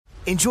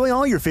Enjoy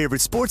all your favorite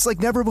sports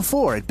like never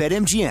before at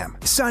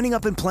BetMGM. Signing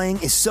up and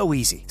playing is so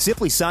easy.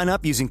 Simply sign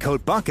up using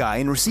code Buckeye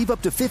and receive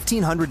up to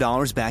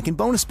 $1,500 back in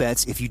bonus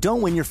bets if you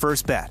don't win your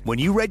first bet. When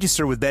you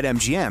register with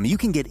BetMGM, you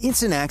can get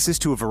instant access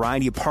to a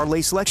variety of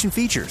parlay selection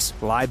features,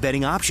 live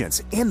betting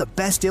options, and the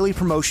best daily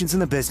promotions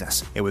in the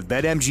business. And with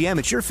BetMGM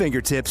at your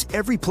fingertips,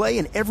 every play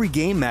and every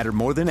game matter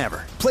more than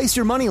ever. Place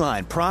your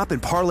moneyline, prop,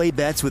 and parlay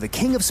bets with the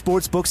king of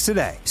sportsbooks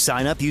today.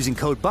 Sign up using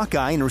code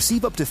Buckeye and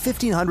receive up to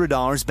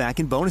 $1,500 back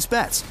in bonus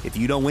bets if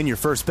you don't win your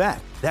first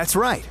bet. That's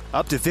right,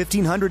 up to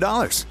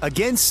 $1,500.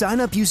 Again, sign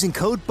up using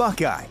code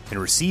Buckeye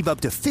and receive up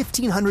to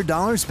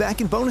 $1,500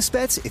 back in bonus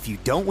bets if you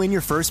don't win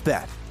your first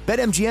bet.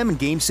 BetMGM and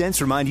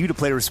GameSense remind you to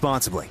play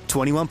responsibly.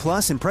 21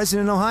 plus and present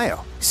in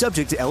Ohio.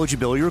 Subject to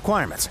eligibility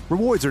requirements.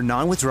 Rewards are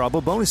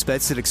non-withdrawable bonus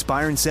bets that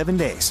expire in 7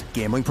 days.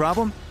 Gambling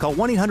problem? Call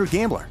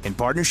 1-800-GAMBLER in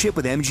partnership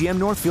with MGM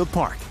Northfield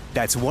Park.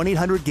 That's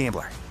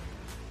 1-800-GAMBLER.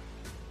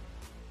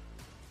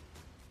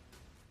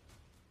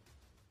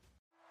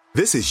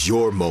 This is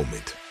your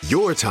moment,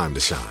 your time to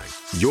shine,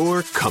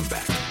 your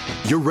comeback.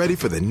 You're ready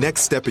for the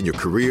next step in your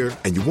career,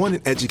 and you want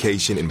an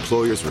education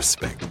employers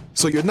respect.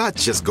 So you're not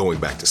just going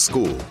back to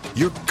school,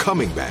 you're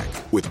coming back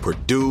with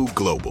Purdue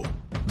Global.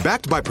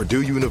 Backed by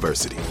Purdue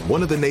University,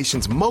 one of the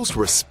nation's most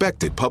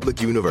respected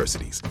public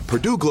universities,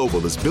 Purdue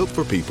Global is built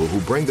for people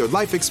who bring their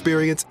life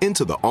experience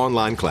into the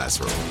online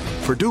classroom.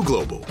 Purdue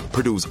Global,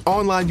 Purdue's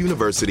online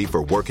university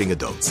for working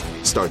adults.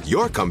 Start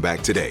your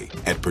comeback today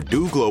at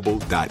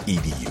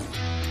purdueglobal.edu.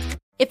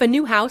 If a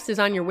new house is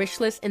on your wish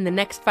list in the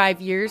next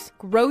 5 years,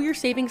 grow your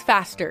savings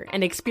faster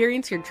and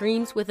experience your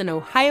dreams with an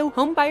Ohio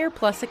Homebuyer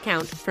Plus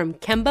account from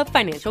Kemba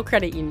Financial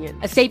Credit Union.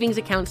 A savings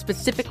account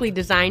specifically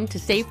designed to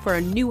save for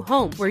a new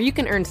home, where you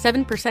can earn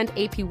 7%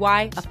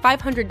 APY,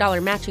 a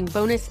 $500 matching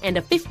bonus, and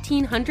a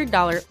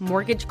 $1,500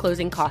 mortgage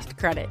closing cost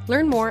credit.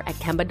 Learn more at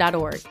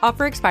Kemba.org.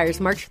 Offer expires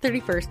March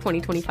 31st,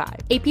 2025.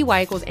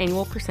 APY equals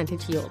annual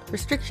percentage yield.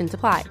 Restrictions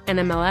apply.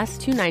 NMLS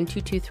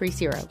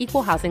 292230.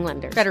 Equal housing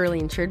lender. Federally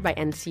insured by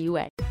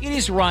NCUA. It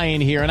is Ryan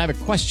here, and I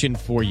have a question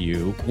for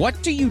you.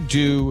 What do you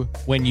do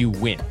when you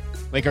win?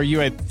 Like, are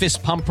you a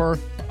fist pumper,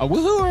 a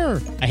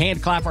woo-hooer, a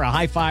hand clapper, a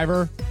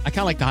high-fiver? I kind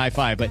of like the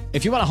high-five, but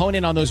if you want to hone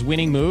in on those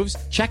winning moves,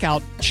 check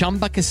out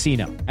Chumba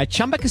Casino. At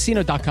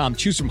ChumbaCasino.com,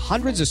 choose from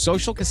hundreds of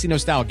social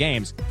casino-style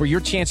games for your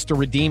chance to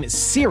redeem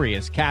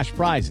serious cash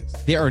prizes.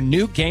 There are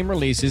new game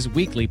releases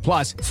weekly,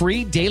 plus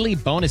free daily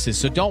bonuses,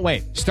 so don't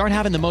wait. Start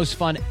having the most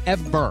fun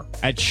ever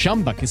at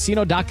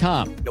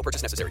ChumbaCasino.com. No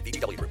purchase necessary.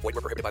 VGW. Void where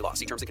prohibited by law.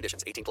 See terms and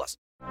conditions. 18 plus.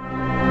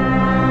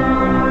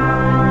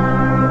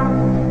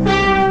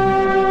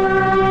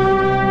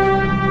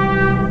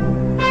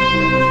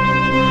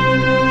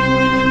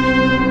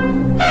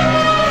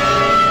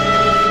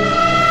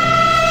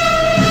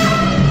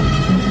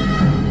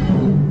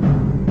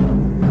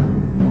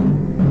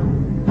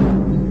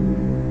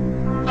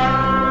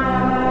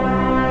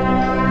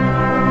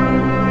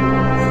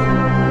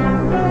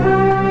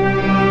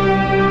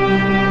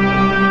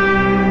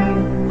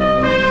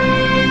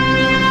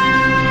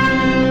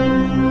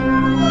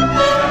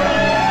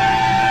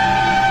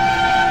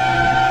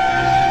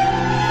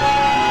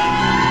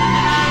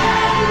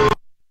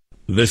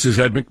 This is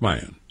Ed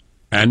McMahon.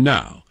 And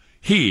now,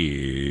 here's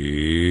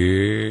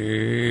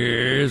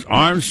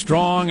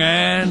Armstrong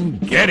and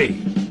Getty.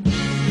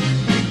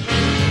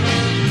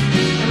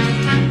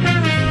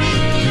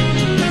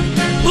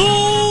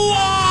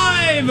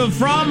 Live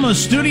from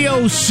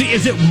Studio C.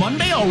 Is it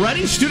Monday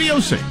already? Studio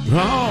C.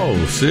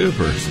 Oh,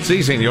 super.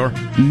 Si, senor.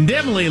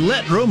 Dimly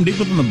lit room deep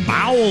within the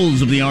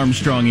bowels of the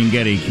Armstrong and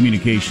Getty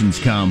Communications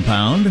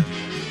compound.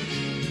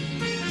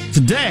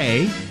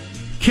 Today,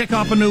 kick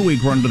off a new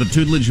week. We're under the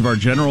tutelage of our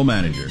general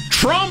manager.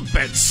 Trump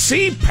at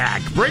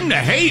CPAC. Bring the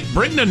hate.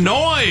 Bring the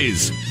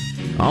noise.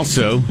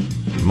 Also,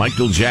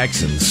 Michael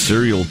Jackson,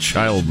 serial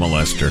child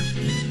molester.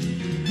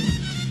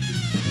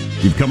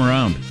 You've come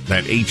around.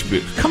 That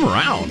HBO... Come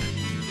around.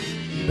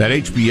 That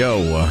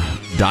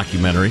HBO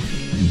documentary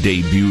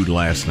debuted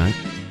last night.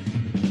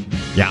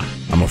 Yeah.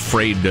 I'm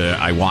afraid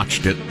I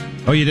watched it.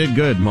 Oh, you did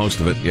good.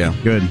 Most of it, yeah.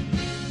 Good.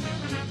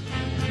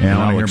 Yeah, and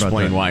I'll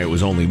explain why it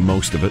was only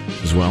most of it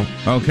as well.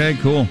 Okay,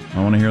 cool.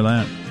 I want to hear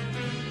that.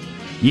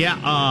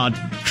 Yeah,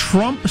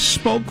 Trump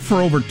spoke for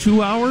over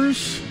 2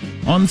 hours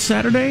on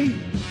Saturday.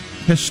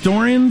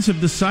 Historians have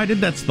decided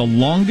that's the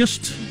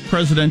longest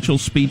presidential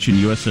speech in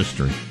U.S.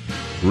 history.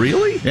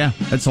 Really? Yeah,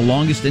 that's the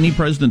longest any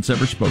president's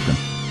ever spoken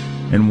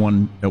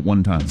at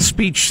one time.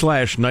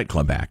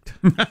 Speech/nightclub act.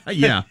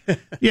 Yeah,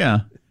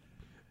 yeah.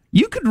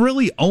 You could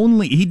really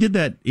only, he did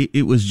that,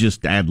 it was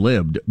just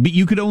ad-libbed, but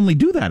you could only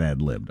do that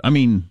ad-libbed. I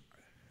mean,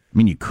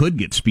 you could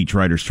get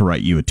speechwriters to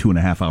write you a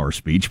 2.5-hour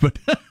speech, but...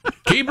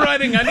 Keep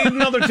writing. I need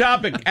another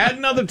topic. Add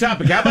another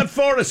topic. How about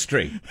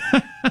forestry?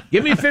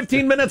 Give me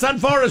 15 minutes on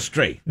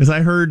forestry. As I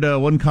heard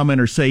one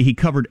commenter say, he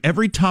covered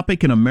every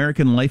topic in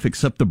American life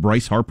except the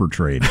Bryce Harper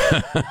trade.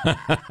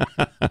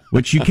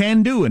 Which you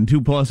can do in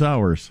 2+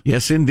 hours.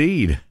 Yes,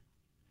 indeed.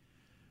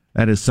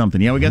 That is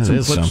something. Yeah, we got some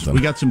clips. Something.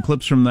 We got some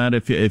clips from that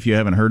if you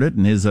haven't heard it.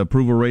 And his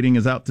approval rating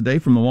is out today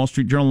from the Wall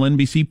Street Journal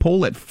NBC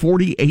poll at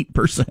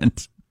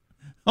 48%.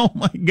 Oh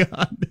my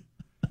God!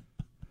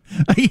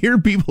 I hear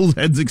people's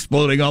heads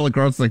exploding all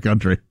across the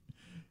country,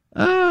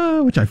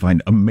 which I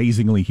find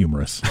amazingly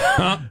humorous.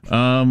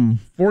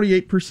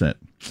 48%,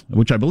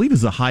 which I believe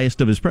is the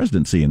highest of his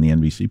presidency in the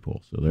NBC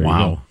poll. So there you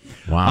go.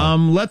 Wow.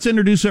 Let's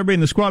introduce everybody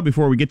in the squad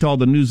before we get to all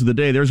the news of the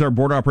day. There's our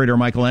board operator,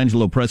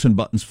 Michelangelo, pressing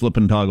buttons,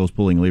 flipping toggles,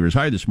 pulling levers.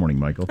 Hi this morning,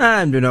 Michael.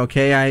 I'm doing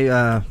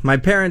okay. My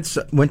parents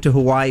went to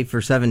Hawaii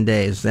for 7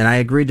 days, and I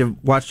agreed to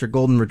watch their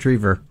golden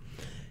retriever.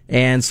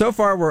 And so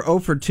far, we're 0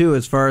 for 2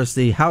 as far as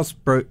the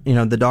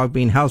the dog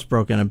being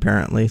housebroken,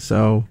 apparently.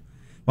 So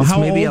this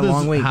may be a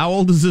long week. How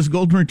old is this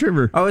golden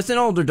retriever? Oh, it's an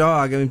older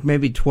dog. I mean,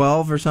 maybe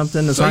 12 or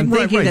something. So I'm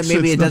thinking that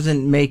maybe it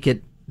doesn't make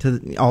it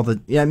to all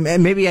the. Yeah,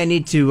 maybe I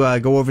need to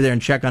go over there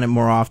and check on it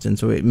more often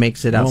so it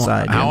makes it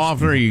outside. How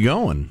often are you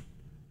going?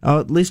 Oh,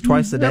 at least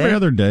twice a day. Every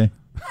other day.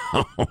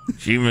 Oh,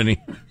 Jiminy.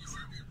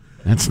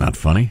 That's not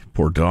funny.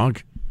 Poor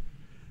dog.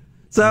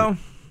 So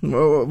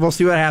we'll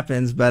see what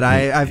happens, but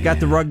I've got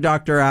the rug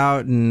doctor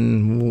out,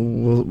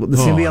 and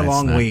this is going to be a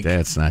long week.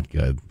 That's not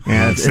good.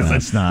 Yeah,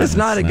 it's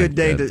not a good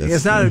day.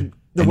 It's not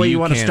the way you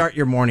want to start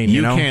your morning,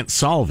 you know? You can't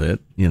solve it,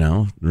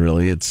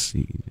 really. It's,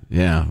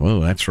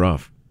 whoa, that's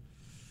rough.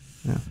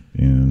 Yeah.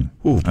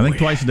 I think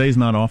twice a day is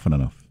not often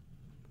enough.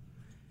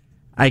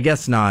 I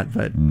guess not,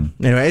 but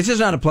anyway, it's just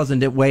not a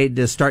pleasant way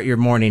to start your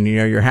morning.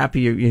 You're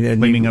happy.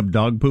 Cleaning up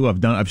dog poo.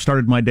 I've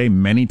started my day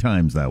many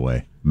times that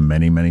way.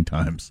 Many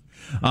times.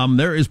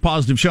 There is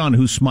Positive Sean,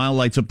 whose smile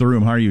lights up the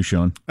room. How are you,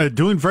 Sean?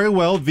 Doing very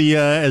well.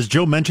 As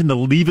Joe mentioned, the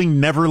Leaving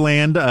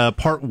Neverland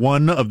part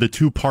 1 of the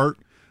 2-part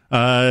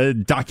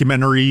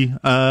documentary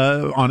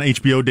on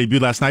HBO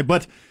debuted last night,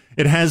 but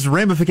it has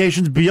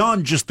ramifications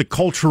beyond just the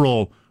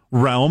cultural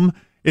realm.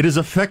 It has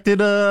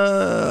affected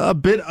a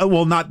bit,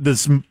 not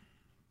this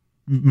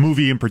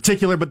movie in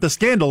particular, but the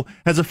scandal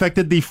has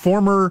affected the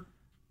former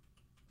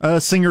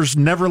singer's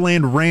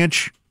Neverland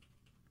Ranch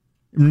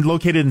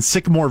located in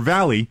Sycamore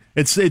Valley.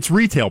 Its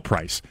retail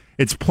price.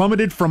 It's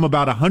plummeted from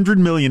about $100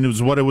 million,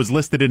 is what it was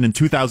listed in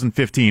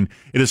 2015.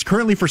 It is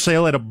currently for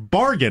sale at a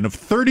bargain of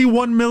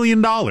 $31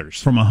 million.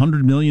 From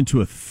 $100 million to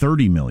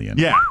 $30 million.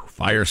 Yeah.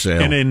 Fire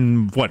sale. And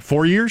in,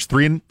 4 years?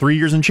 Three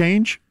years and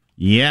change?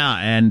 Yeah,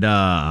 and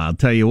I'll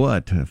tell you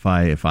what, if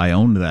I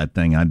owned that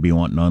thing, I'd be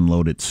wanting to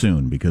unload it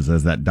soon, because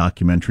as that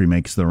documentary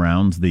makes the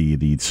rounds, the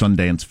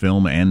Sundance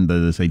film and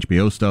this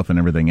HBO stuff and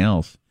everything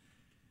else,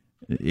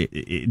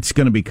 it's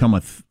going to become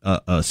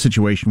a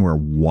situation where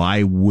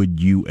why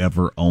would you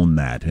ever own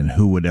that, and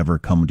who would ever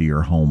come to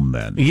your home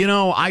then?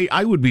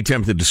 I would be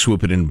tempted to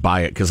swoop it in and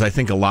buy it, because I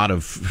think a lot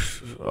of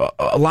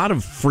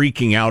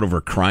freaking out over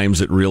crimes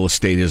at real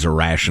estate is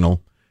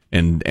irrational,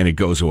 and it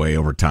goes away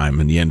over time,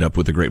 and you end up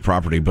with a great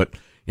property. But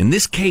in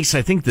this case,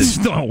 I think this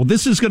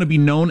is going to be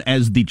known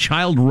as the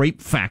child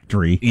rape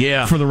factory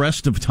for the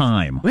rest of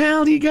time.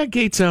 Well, you got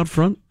gates out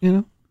front,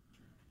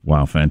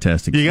 Wow,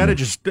 fantastic. You got to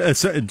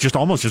just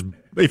almost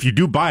if you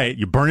do buy it,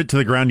 you burn it to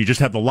the ground, you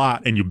just have the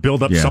lot, and you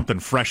build up something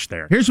fresh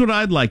there. Here's what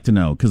I'd like to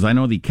know, because I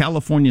know the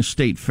California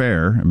State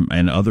Fair,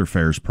 and other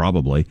fairs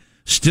probably,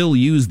 still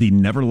use the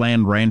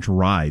Neverland Ranch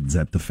rides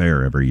at the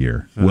fair every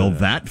year. Will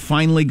that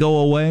finally go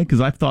away?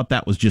 Because I've thought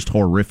that was just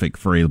horrific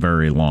for a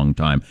very long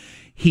time.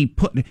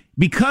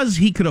 Because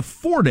he could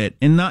afford it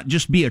and not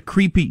just be a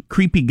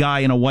creepy guy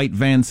in a white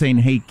van saying,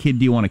 "Hey kid,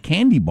 do you want a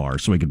candy bar?"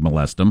 so he could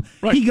molest them.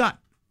 Right. He got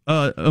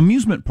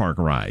amusement park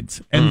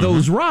rides, and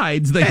those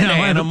rides they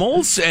now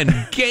animals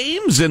and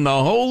games and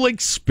the whole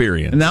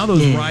experience. And now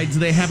those rides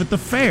they have at the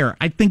fair.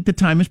 I think the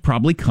time has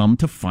probably come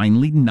to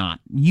finally not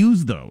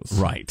use those.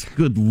 Right.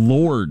 Good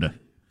Lord.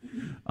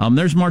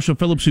 There's Marshall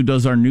Phillips, who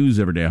does our news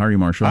every day. How are you,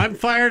 Marshall? I'm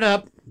fired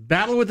up.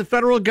 Battle with the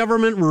federal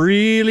government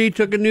really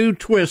took a new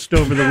twist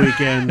over the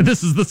weekend.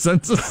 This is the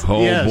census?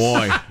 Oh, yes.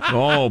 boy.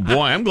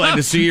 I'm glad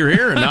to see you're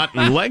here and not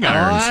in leg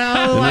irons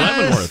in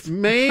Leavenworth.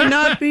 May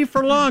not be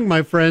for long,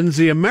 my friends.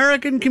 The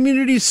American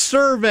Community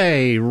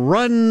Survey,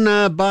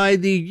 run by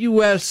the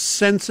U.S.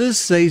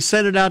 Census, they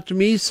sent it out to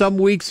me some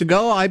weeks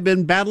ago. I've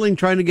been battling,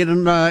 trying to get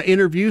an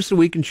interview so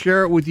we can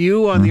share it with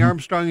you on the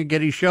Armstrong and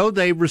Getty Show.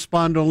 They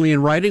respond only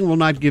in writing, will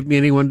not give me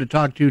anyone to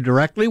talk to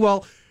directly.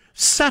 Well,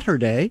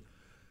 Saturday,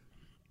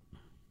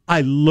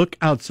 I look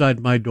outside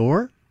my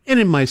door, and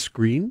in my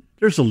screen,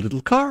 there's a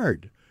little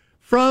card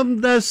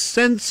from the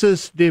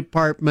Census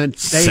Department.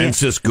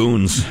 Census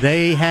goons.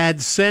 They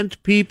had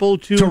sent people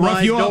to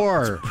my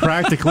door.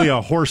 Practically a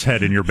horse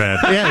head in your bed.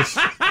 Yes.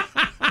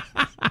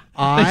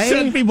 They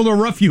sent people to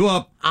rough you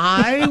up.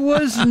 I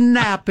was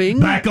napping.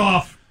 Back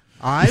off.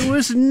 I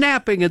was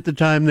napping at the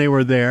time they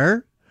were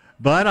there.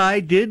 But I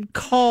did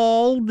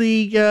call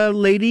the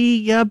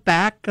lady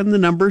back on the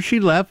number she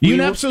left. You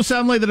nap so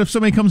soundly that if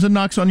somebody comes and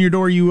knocks on your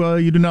door,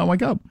 you do not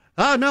wake up.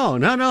 Oh, no.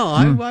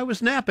 I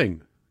was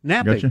napping.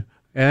 Gotcha.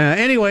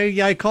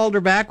 Anyway, I called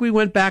her back. We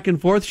went back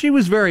and forth. She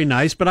was very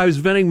nice, but I was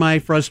venting my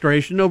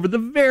frustration over the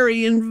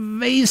very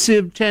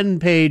invasive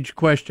 10-page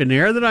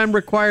questionnaire that I'm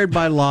required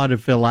by law to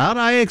fill out.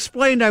 I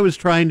explained I was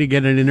trying to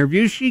get an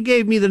interview. She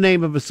gave me the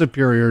name of a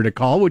superior to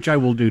call, which I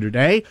will do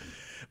today.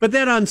 But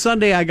then on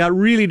Sunday, I got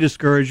really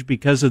discouraged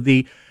because of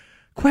the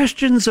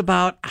questions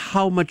about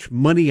how much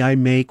money I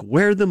make,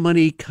 where the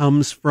money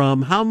comes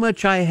from, how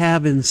much I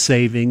have in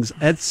savings,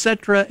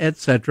 etc.,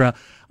 etc.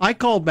 I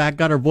called back,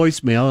 got her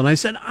voicemail, and I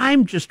said,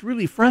 I'm just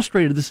really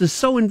frustrated. This is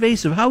so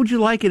invasive. How would you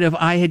like it if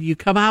I had you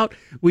come out?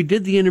 We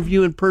did the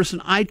interview in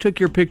person. I took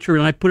your picture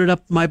and I put it up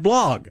on my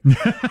blog.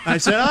 I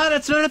said,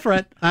 that's not a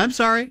threat. I'm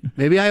sorry.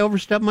 Maybe I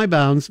overstepped my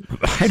bounds.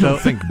 I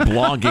don't think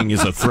blogging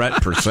is a threat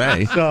per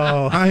se.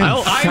 So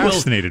I'm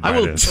fascinated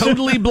by this. I will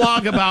totally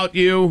blog about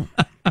you.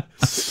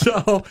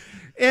 So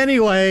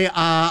anyway,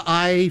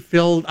 I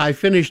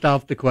finished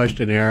off the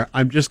questionnaire.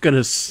 I'm just going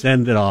to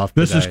send it off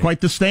today. This is quite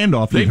the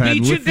standoff They you've had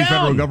beat you with the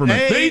federal down.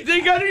 government.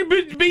 They got you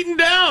beaten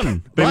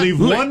down. They leave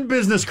one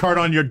business card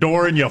on your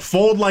door and you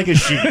fold like a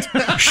sheet.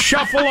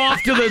 Shuffle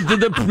off to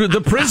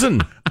the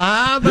prison.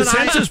 The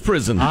census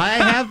prison. I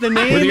have the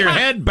name. With your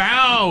head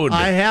bowed.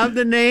 I have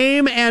the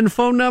name and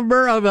phone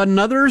number of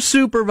another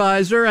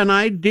supervisor, and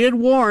I did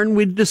warn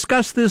we'd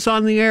discuss this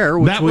on the air,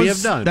 which we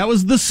have done. That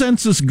was the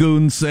census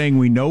goons saying,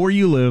 we know where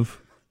you live.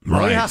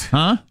 Right. Yeah.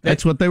 Huh?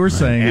 That's what they were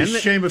saying. It's a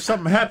shame if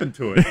something happened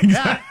to it.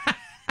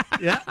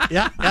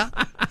 Yeah.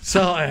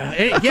 So,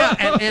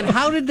 and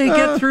how did they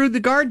get through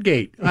the guard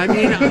gate? I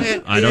mean,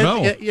 I don't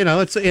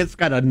know. It's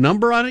got a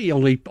number on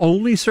it.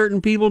 Only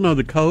certain people know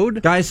the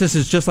code. Guys, this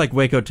is just like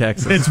Waco,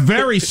 Texas. It's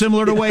very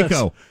similar to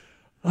Waco.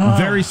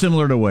 Very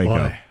similar to Waco.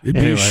 Boy. It'd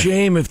be a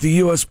shame if the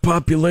U.S.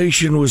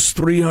 population was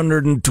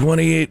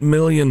 328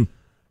 million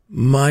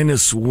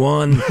minus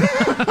one.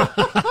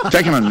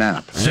 Taking a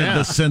nap. Said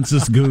the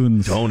census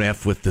goons. Don't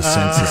F with the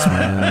census,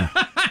 man.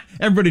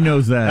 Everybody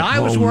knows that. I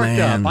was worked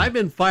up. I've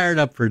been fired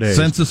up for days.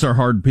 Census are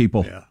hard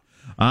people. Yeah.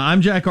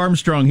 I'm Jack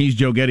Armstrong. He's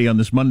Joe Getty on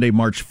this Monday,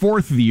 March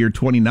 4th of the year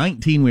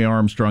 2019. We are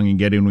Armstrong and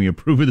Getty, and we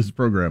approve of this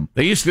program.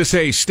 They used to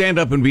say, stand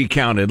up and be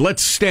counted.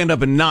 Let's stand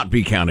up and not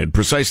be counted,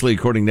 precisely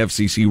according to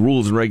FCC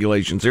rules and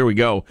regulations. Here we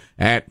go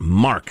at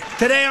Mark.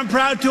 Today I'm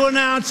proud to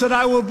announce that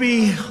I will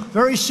be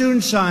very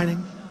soon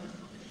signing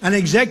an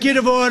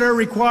executive order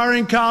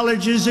requiring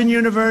colleges and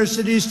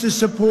universities to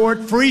support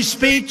free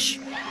speech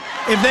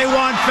if they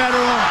want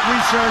federal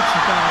research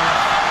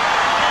dollars.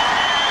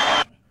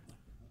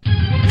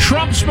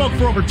 Trump spoke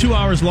for over 2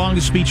 hours,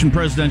 longest speech in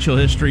presidential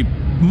history.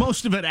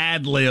 Most of it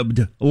ad-libbed.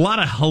 A lot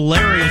of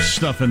hilarious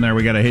stuff in there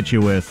we got to hit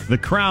you with. The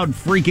crowd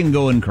freaking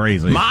going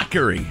crazy.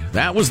 Mockery.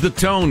 That was the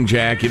tone,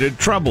 Jack. It had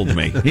troubled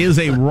me. He is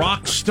a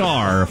rock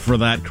star for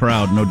that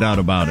crowd, no doubt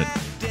about it.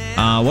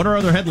 What are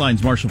other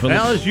headlines, Marshall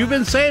Phillips? Well, as you've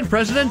been saying,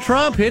 President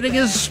Trump hitting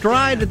his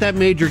stride at that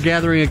major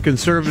gathering of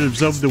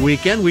conservatives over the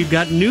weekend. We've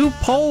got new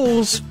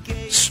polls,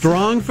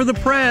 strong for the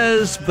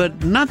prez,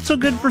 but not so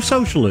good for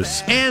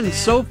socialists. And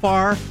so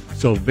far,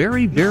 so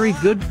very, very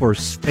good for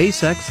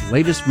SpaceX's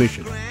latest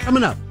mission.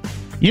 Coming up.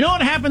 You know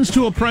what happens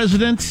to a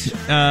president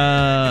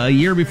a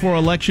year before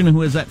election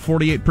who is at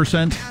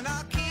 48%?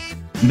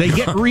 They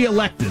get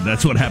reelected.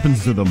 That's what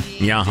happens to them.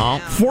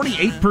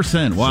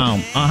 48%.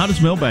 Wow. How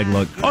does Mailbag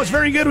look? Oh, it's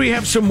very good. We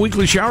have some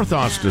weekly shower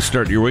thoughts to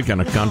start your week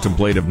on a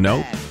contemplative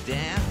note.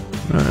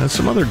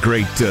 Some other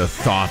great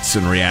thoughts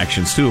and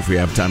reactions, too, if we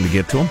have time to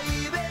get to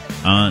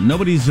them.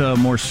 Nobody's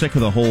more sick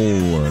of the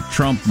whole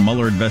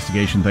Trump-Mueller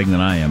investigation thing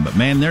than I am. But,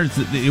 man,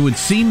 it would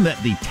seem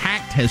that the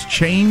tact has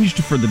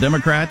changed for the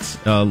Democrats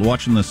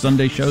watching the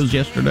Sunday shows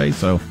yesterday.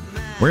 So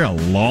we're a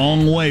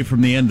long way from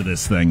the end of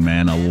this thing,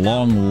 man. A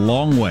long,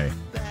 long way.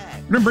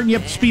 We're going to bring you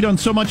up to speed on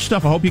so much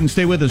stuff. I hope you can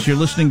stay with us. You're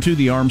listening to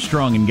the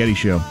Armstrong and Getty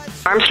Show.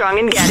 Armstrong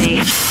and Getty.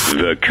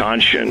 The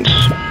conscience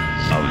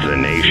of the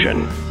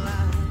nation.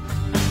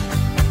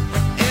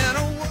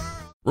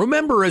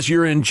 Remember, as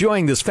you're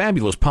enjoying this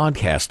fabulous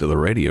podcast of the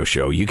radio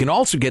show, you can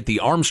also get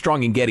the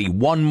Armstrong and Getty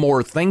One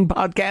More Thing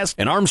podcast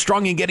and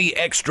Armstrong and Getty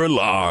Extra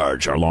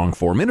Large, our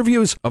long-form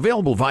interviews,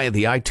 available via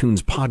the iTunes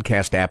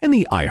podcast app and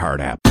the iHeart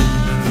app.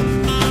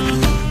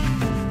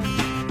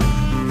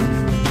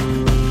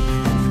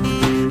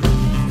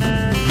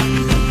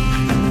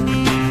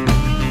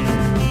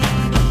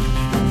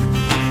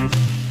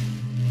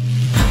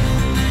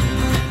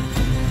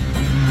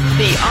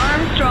 The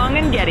Armstrong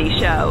and Getty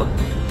Show.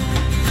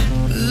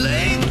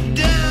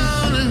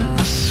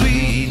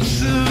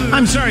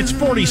 I'm sorry, it's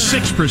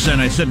 46%.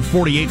 I said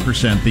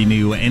 48%, the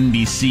new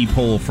NBC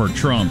poll for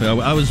Trump.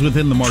 I was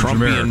within the margin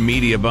of error. Trumpian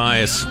media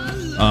bias.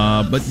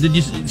 But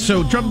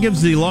so Trump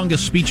gives the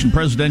longest speech in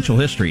presidential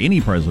history,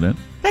 any president.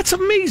 That's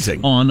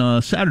amazing.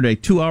 On Saturday,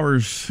 2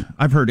 hours,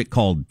 I've heard it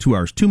called 2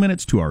 hours, 2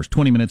 minutes, 2 hours,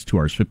 20 minutes, 2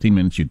 hours, 15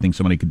 minutes. You'd think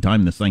somebody could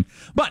time this thing.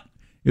 But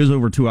it was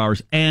over 2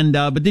 hours. And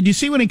but did you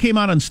see when he came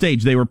out on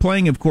stage? They were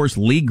playing, of course,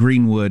 Lee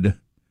Greenwood,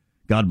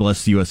 God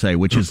Bless the USA,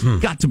 which has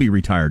got to be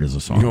retired as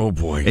a song. Oh,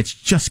 boy. It's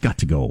just got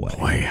to go away.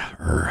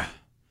 Boy.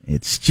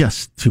 It's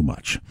just too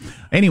much.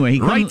 Anyway,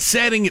 right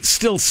setting, it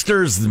still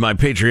stirs my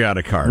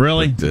patriotic heart.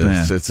 Really?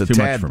 It's a too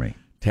tad, much for me.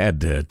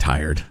 tad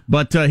tired.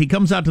 But he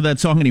comes out to that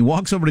song and he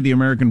walks over to the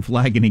American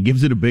flag and he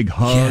gives it a big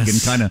hug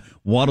and kind of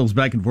waddles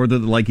back and forth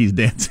with it like he's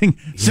dancing.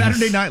 Yes.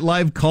 Saturday Night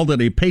Live called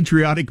it a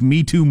patriotic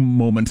Me Too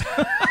moment,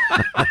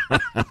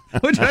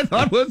 which I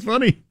thought was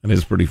funny. It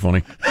is pretty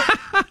funny.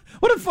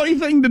 What a funny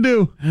thing to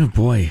do. Oh,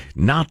 boy.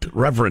 Not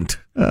reverent.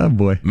 Oh,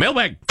 boy.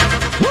 Mailbag.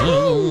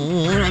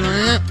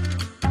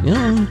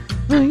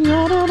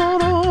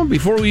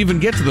 Before we even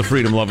get to the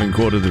freedom-loving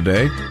quote of the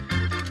day,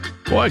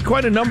 boy,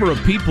 quite a number of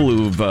people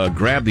who've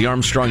grabbed the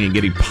Armstrong and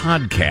Getty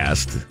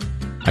podcast.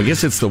 I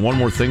guess it's the One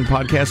More Thing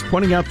podcast,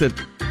 pointing out that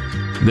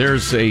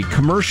there's a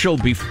commercial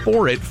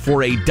before it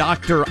for a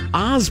Dr.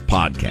 Oz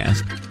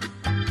podcast,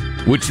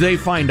 which they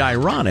find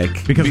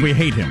ironic. Because we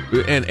hate him.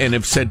 And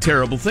have said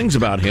terrible things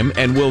about him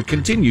and will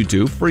continue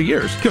to for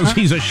years. Because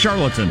he's a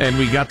charlatan. And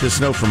we got this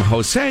note from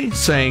Jose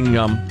saying,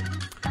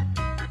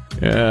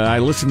 I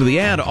listened to the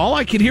ad. All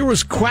I could hear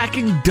was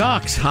quacking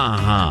ducks. Ha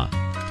ha.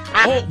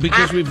 Oh,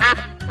 because we've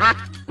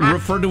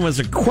referred to him as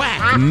a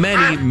quack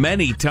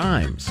many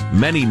times.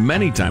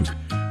 Many times.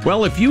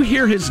 Well, if you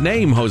hear his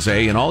name,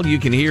 Jose, and all you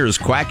can hear is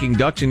quacking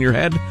ducks in your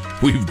head,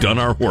 we've done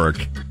our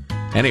work.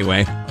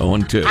 Anyway,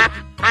 0-2.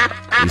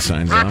 He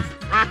signs off.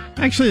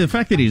 Actually, the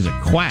fact that he's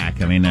a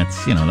quack, I mean,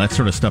 that's, that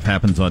sort of stuff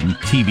happens on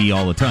TV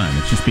all the time.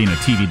 It's just being a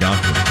TV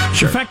doctor.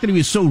 Sure. The fact that he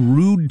was so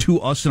rude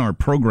to us in our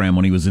program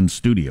when he was in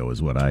studio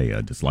is what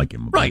I dislike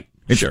him about. Right.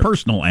 It's sure.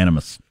 Personal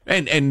animus.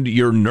 And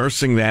you're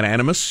nursing that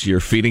animus. You're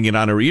feeding it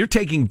on you're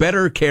taking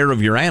better care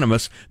of your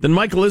animus than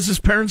Michael is his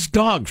parents'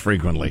 dog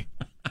frequently.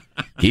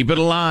 Keep it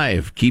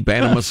alive. Keep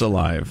animus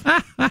alive.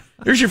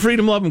 Here's your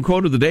freedom-loving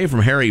quote of the day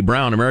from Harry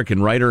Brown,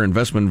 American writer,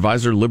 investment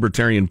advisor,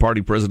 Libertarian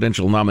Party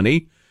presidential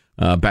nominee,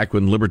 back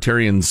when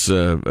Libertarians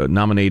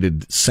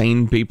nominated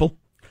sane people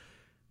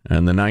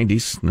in the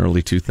 90s and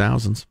early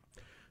 2000s.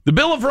 The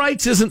Bill of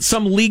Rights isn't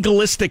some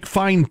legalistic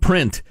fine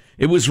print.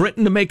 It was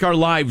written to make our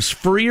lives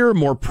freer,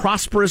 more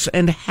prosperous,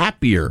 and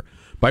happier.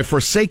 By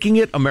forsaking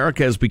it,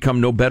 America has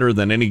become no better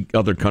than any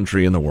other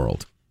country in the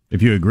world.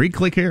 If you agree,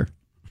 click here.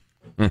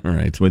 All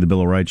right. That's the way the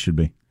Bill of Rights should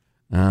be.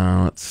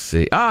 Let's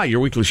see.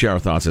 Your weekly shower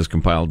thoughts is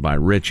compiled by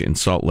Rich in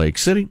Salt Lake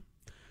City.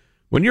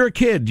 When you're a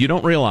kid, you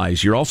don't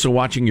realize you're also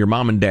watching your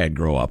mom and dad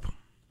grow up.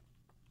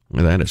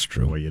 Well, that is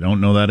true. Well, you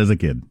don't know that as a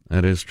kid.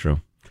 That is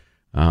true.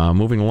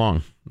 Moving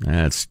along.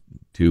 That's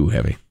too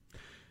heavy.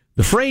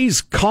 The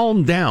phrase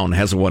calm down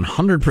has a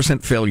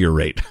 100% failure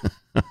rate.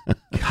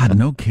 God,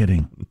 no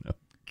kidding. No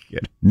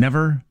kidding.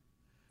 Never,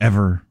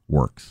 ever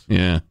works.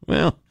 Yeah.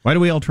 Well, why do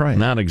we all try it?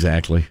 Not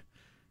exactly.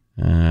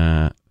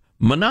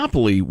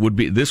 Monopoly would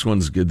be, this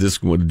one's good.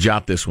 This would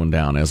jot this one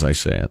down as I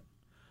say it.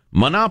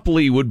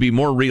 Monopoly would be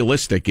more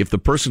realistic if the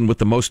person with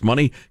the most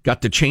money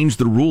got to change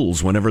the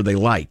rules whenever they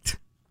liked.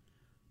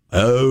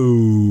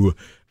 Oh.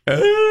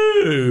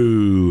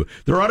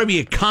 There ought to be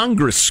a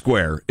Congress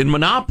square in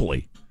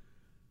Monopoly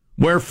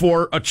where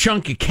for a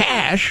chunk of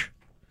cash,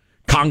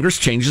 Congress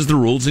changes the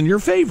rules in your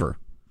favor.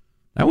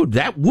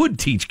 That would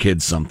teach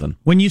kids something.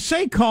 When you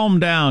say calm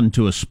down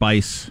to a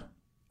spicy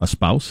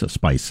spouse.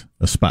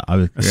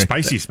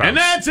 And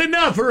that's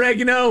enough,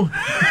 oregano.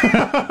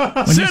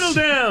 Settle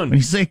down. When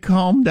you say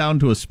calm down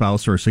to a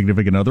spouse or a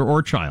significant other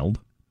or child,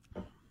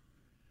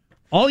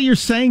 all you're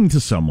saying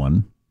to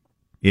someone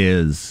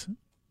is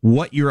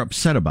what you're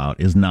upset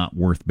about is not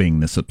worth being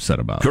this upset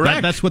about.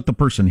 Correct. That's what the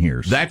person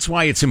hears. That's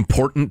why it's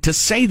important to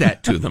say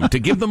that to them, to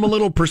give them a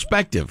little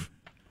perspective.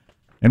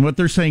 And what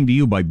they're saying to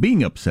you by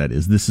being upset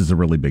is this is a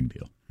really big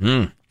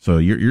deal.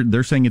 So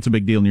they're saying it's a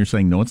big deal, and you're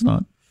saying, no, it's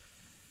not.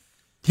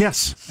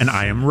 Yes, and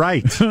I am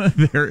right.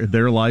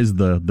 There lies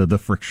the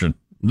friction.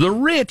 The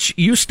rich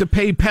used to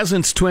pay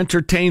peasants to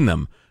entertain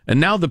them, and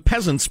now the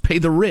peasants pay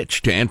the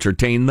rich to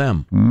entertain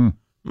them.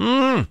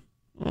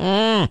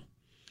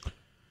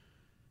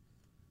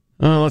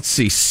 Let's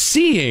see.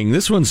 Seeing,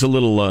 this one's a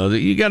little,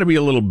 you got to be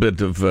a little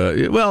bit of,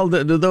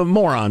 the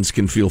morons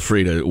can feel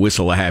free to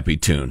whistle a happy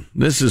tune.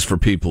 This is for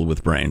people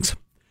with brains.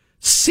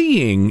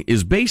 Seeing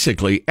is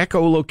basically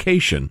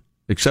echolocation,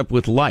 except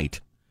with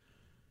light.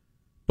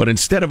 But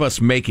instead of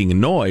us making a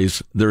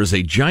noise, there is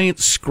a giant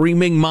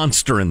screaming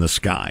monster in the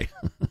sky.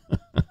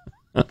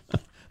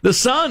 The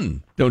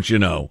sun, don't you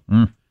know?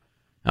 How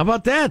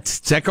about that?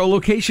 It's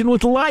echolocation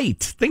with light.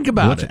 Think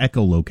about it. What's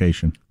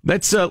echolocation?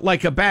 That's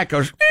like a back,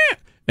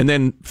 and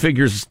then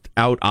figures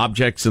out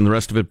objects and the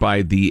rest of it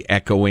by the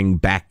echoing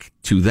back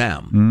to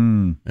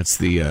them. That's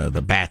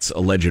the bat's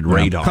alleged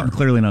radar. I'm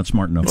clearly not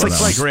smart enough for that.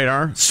 It's like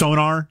radar.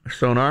 Sonar.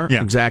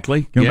 Yeah.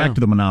 Exactly. Go back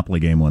to the Monopoly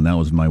game one. That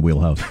was my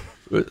wheelhouse.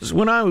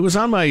 When I was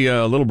on my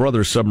little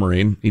brother's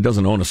submarine, he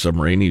doesn't own a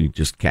submarine. He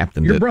just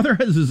captained it. Your brother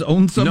has his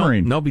own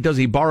submarine? No, because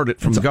he borrowed it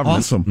from the government.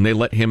 Awesome. And they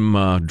let him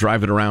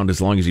drive it around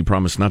as long as he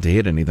promised not to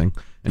hit anything.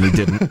 And he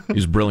didn't. He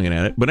was brilliant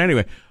at it. But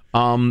anyway,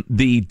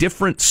 the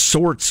different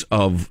sorts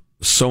of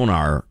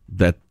sonar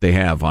that they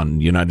have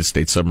on United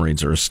States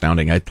submarines are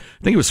astounding. I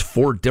think it was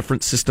 4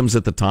 different systems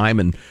at the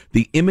time, and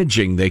the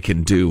imaging they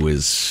can do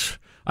is...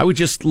 I would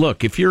just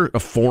look, if you're a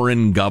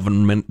foreign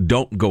government,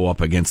 don't go up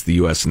against the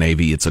U.S.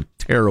 Navy. It's a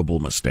terrible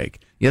mistake.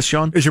 Yes,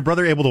 Sean? Is your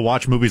brother able to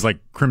watch movies like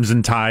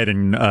Crimson Tide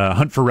and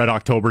Hunt for Red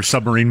October,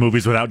 submarine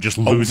movies, without just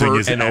losing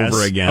his and ass?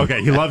 over again?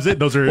 Okay, he loves it?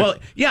 Those are... Well,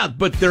 yeah,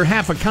 but they're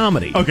half a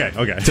comedy. Okay.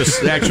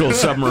 To actual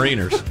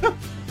submariners.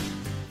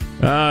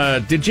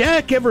 Did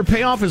Jack ever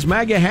pay off his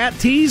MAGA hat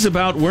tease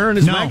about wearing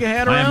his MAGA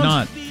hat around?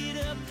 I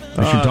have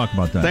not. I should talk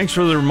about that. Thanks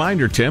for the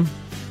reminder, Tim.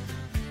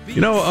 You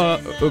know,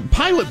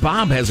 Pilot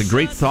Bob has a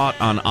great thought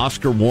on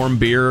Oscar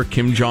Warmbier,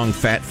 Kim Jong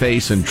Fat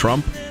Face, and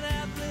Trump.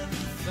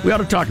 We ought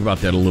to talk about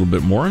that a little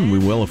bit more, and we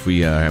will if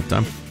we have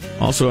time.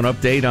 Also, an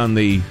update on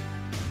the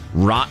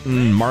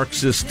rotten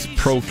Marxist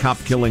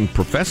pro-cop-killing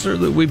professor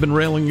that we've been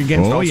railing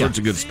against. Sorts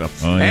of good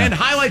stuff. And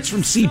highlights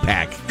from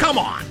CPAC. Come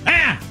on.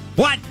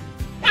 What?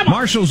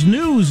 Marshall's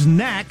News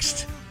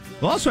next.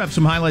 We'll also have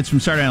some highlights from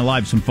Saturday Night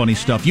Live, some funny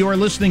stuff. You are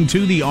listening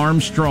to the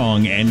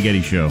Armstrong and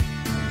Getty Show.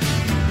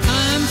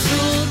 I'm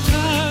so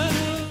tired.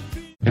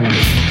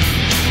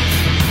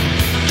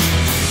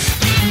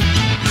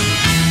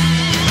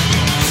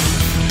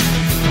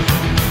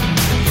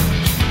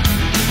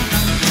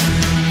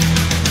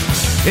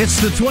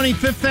 It's the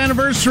 25th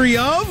anniversary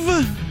of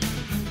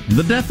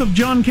the death of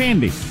John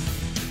Candy.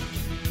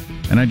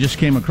 And I just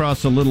came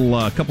across a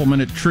little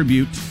couple-minute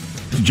tribute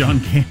to John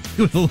Candy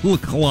with a little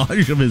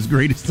collage of his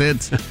greatest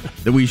hits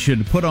that we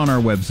should put on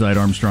our website,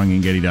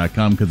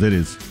 ArmstrongandGetty.com, because it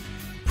is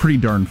pretty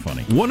darn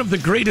funny. One of the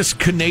greatest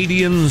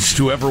Canadians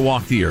to ever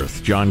walk the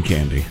earth, John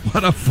Candy.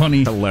 What a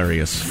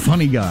hilarious,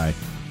 funny guy.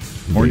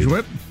 Orange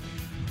Whip.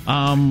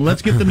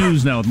 Let's get the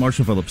news now with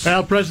Marshall Phillips.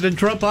 Well, President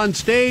Trump on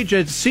stage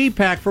at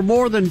CPAC for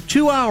more than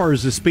 2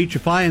 hours of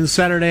speechifying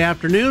Saturday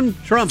afternoon.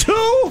 Trump.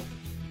 2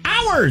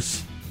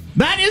 hours!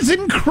 That is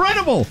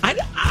incredible.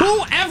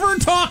 Whoever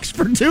talks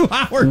for 2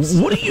 hours?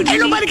 What do you need?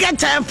 Ain't nobody got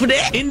time for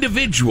that.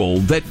 Individual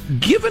that,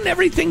 given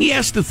everything he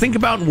has to think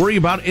about and worry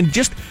about, and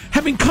just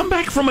having come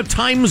back from a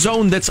time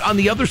zone that's on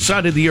the other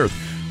side of the earth,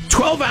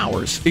 12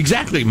 hours,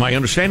 exactly my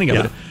understanding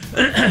of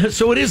it.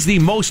 So it is the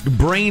most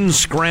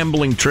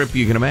brain-scrambling trip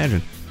you can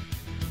imagine.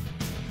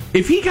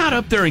 If he got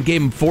up there and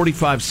gave him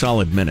 45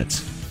 solid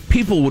minutes,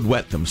 people would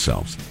wet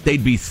themselves.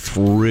 They'd be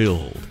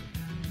thrilled.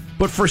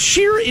 But for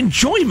sheer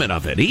enjoyment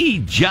of it,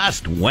 he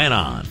just went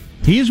on.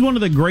 He is one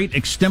of the great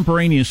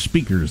extemporaneous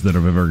speakers that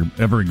have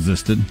ever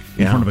existed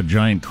in front of a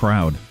giant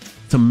crowd.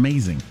 It's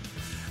amazing.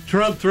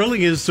 Trump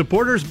thrilling his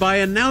supporters by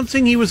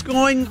announcing he was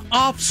going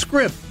off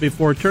script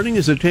before turning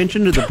his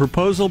attention to the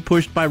proposal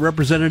pushed by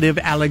Representative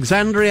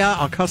Alexandria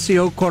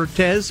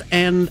Ocasio-Cortez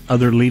and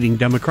other leading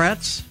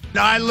Democrats.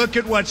 I look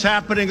at what's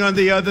happening on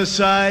the other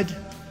side.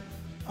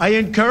 I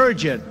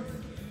encourage it.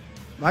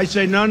 I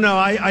say, no,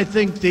 I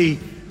think the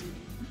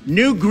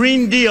New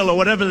Green Deal, or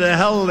whatever the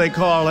hell they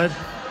call it,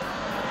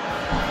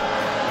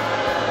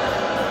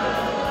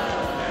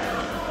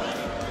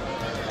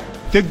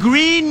 the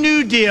Green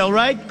New Deal,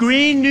 right?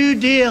 Green New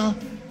Deal.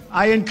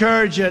 I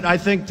encourage it. I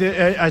think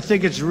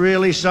it's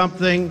really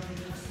something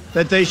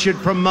that they should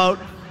promote.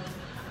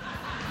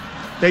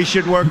 They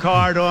should work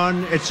hard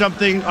on. It's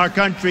something our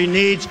country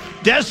needs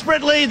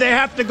desperately. They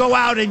have to go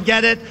out and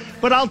get it.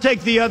 But I'll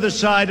take the other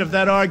side of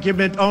that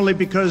argument only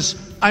because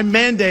I'm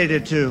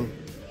mandated to.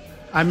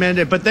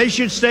 But they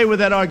should stay with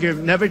that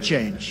argument. Never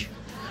change.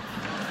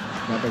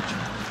 Never change.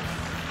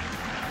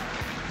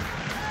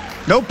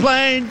 No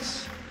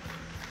planes.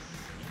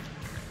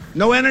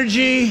 No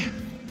energy.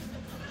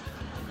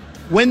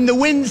 When the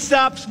wind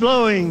stops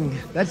blowing,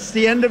 that's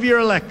the end of your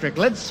electric.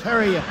 Let's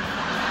hurry up.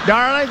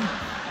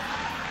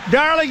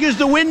 Darling, is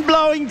the wind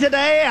blowing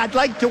today? I'd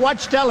like to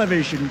watch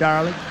television,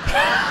 darling.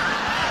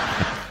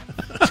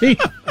 See,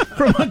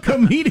 from a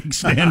comedic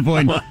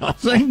standpoint,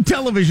 saying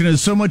television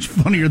is so much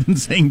funnier than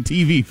saying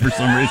TV for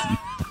some reason.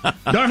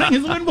 Darling,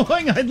 is the wind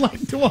blowing? I'd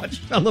like to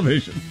watch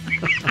television.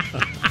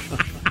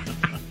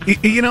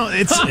 You know,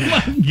 it's oh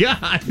my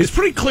God. It's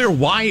pretty clear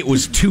why it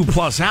was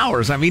 2+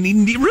 hours. I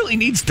mean, he really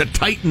needs to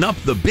tighten up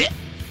the bit,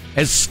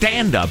 as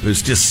stand-up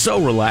is just so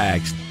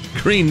relaxed.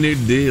 Green New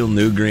Deal,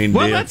 New Green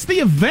Deal. Well, that's the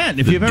event.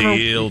 If you've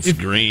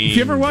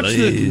ever watched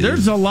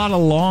there's a lot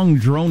of long,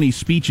 droney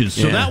speeches.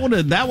 So that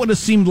would have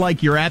seemed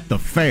like you're at the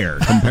fair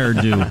compared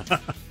to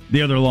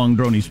the other long,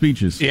 droney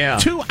speeches. Yeah,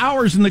 2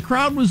 hours, and the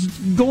crowd was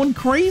going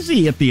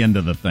crazy at the end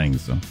of the thing.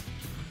 So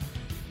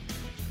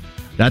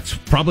that's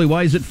probably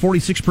why he's at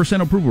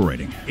 46% approval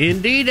rating.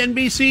 Indeed,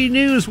 NBC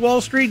News, Wall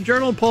Street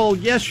Journal poll.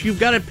 Yes, you've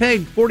got it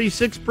pegged.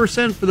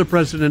 46% for the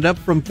president, up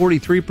from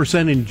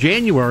 43% in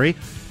January.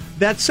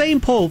 That same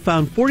poll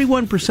found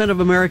 41% of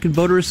American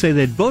voters say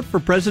they'd vote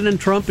for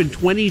President Trump in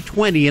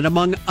 2020, and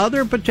among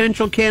other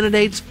potential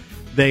candidates,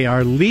 they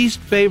are least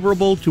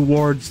favorable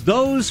towards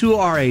those who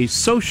are a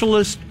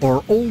socialist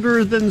or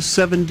older than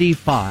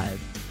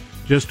 75.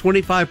 Just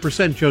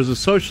 25% chose a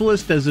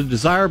socialist as a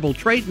desirable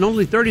trait, and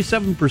only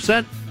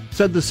 37%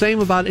 said the same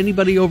about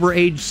anybody over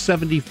age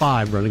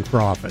 75 running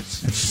for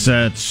office.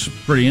 It's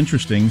pretty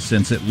interesting,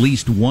 since at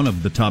least one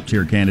of the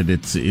top-tier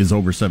candidates is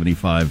over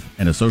 75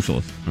 and a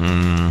socialist.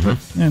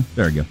 Mm-hmm. Yeah,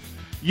 there you go.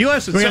 We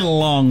got a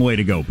long way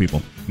to go,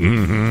 people.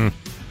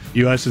 Mm-hmm.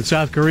 U.S. and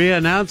South Korea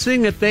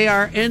announcing that they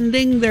are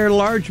ending their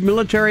large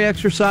military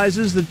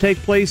exercises that take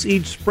place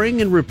each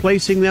spring and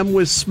replacing them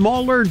with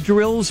smaller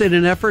drills in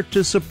an effort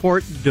to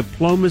support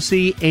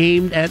diplomacy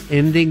aimed at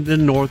ending the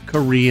North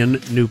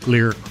Korean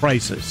nuclear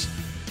crisis.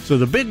 So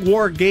the big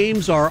war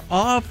games are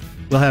off.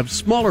 We'll have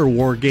smaller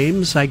war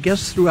games, I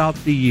guess, throughout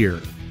the year.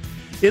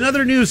 In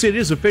other news, it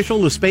is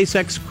official. The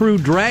SpaceX Crew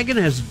Dragon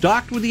has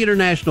docked with the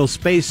International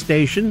Space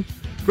Station.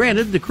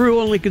 Granted, the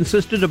crew only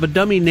consisted of a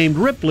dummy named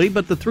Ripley,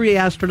 but the 3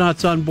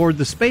 astronauts on board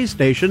the space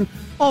station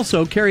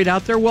also carried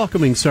out their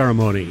welcoming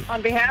ceremony.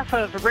 On behalf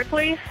of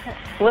Ripley,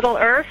 Little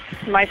Earth,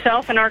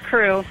 myself, and our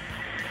crew,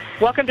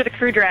 welcome to the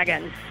Crew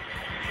Dragon.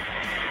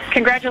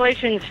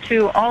 Congratulations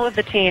to all of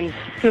the teams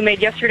who made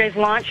yesterday's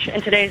launch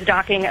and today's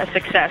docking a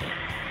success.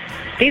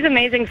 These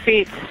amazing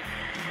feats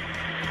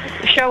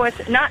show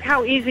us not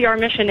how easy our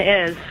mission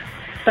is,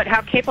 but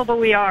how capable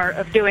we are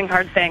of doing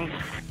hard things.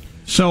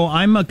 So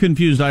I'm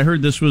confused. I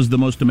heard this was the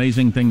most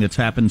amazing thing that's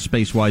happened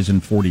space-wise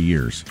in 40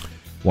 years.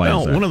 Why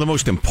is that? One of the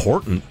most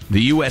important.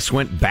 The U.S.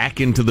 went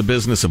back into the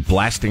business of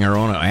blasting our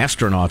own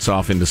astronauts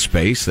off into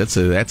space. That's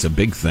a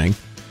big thing.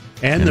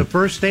 And the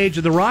first stage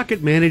of the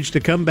rocket managed to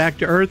come back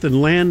to Earth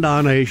and land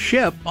on a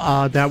ship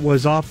that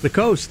was off the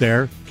coast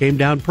there. Came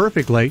down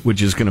perfectly.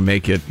 Which is going to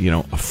make it,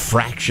 a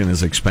fraction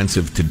as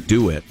expensive to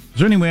do it. Is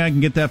there any way I can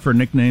get that for a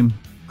nickname?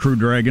 Crew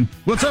Dragon.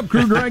 What's up,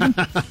 Crew Dragon?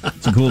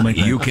 It's a cool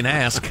nickname. You can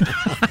ask.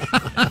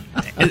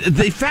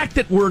 The fact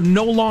that we're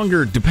no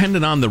longer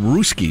dependent on the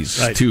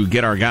Ruskies to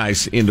get our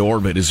guys into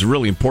orbit is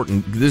really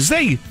important. Because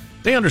they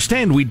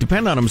understand we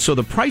depend on them. So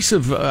the price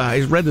of,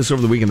 I read this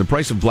over the weekend, the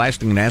price of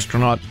blasting an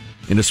astronaut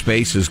into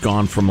space has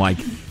gone from like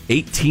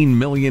 $18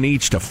 million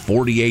each to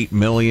 $48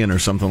 million or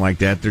something like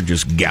that. They're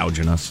just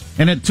gouging us.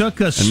 And it took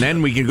us... And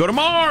then we can go to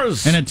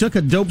Mars! And it took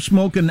a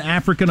dope-smoking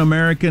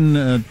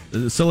African-American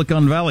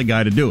Silicon Valley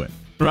guy to do it.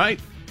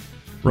 Right.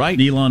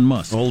 Elon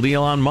Musk. Old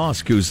Elon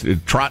Musk, who's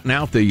trotting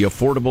out the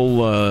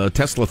affordable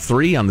Tesla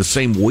 3 on the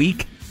same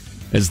week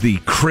as the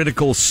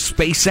critical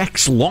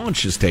SpaceX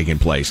launch is taking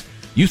place.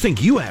 You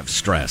think you have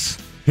stress.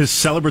 His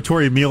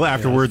celebratory meal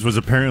afterwards was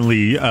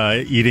apparently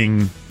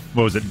eating,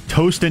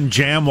 toast and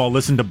jam while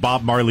listening to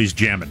Bob Marley's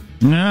Jammin'.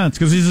 Yeah, it's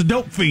because he's a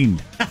dope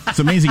fiend. It's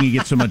amazing he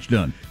gets so much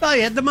done. Well,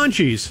 you had the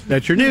munchies.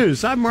 That's your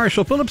news. I'm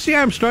Marshall Phillips, the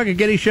Armstrong and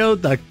Getty Show,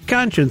 the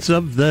conscience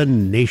of the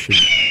nation.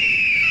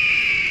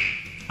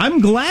 I'm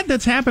glad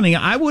that's happening.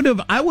 I would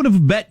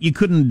have bet you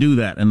couldn't do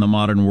that in the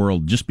modern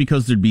world, just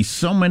because there'd be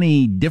so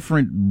many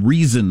different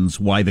reasons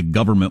why the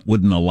government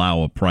wouldn't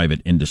allow a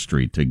private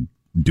industry to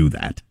do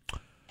that.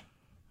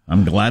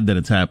 I'm glad that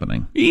it's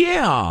happening.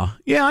 Yeah,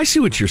 I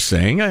see what you're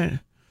saying.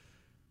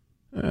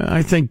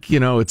 I think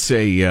it's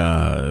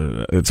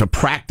a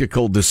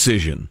practical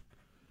decision,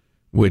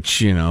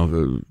 which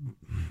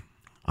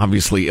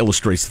obviously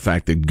illustrates the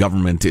fact that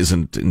government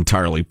isn't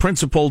entirely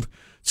principled.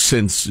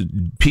 Since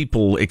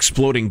people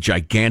exploding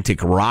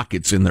gigantic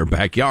rockets in their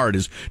backyard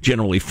is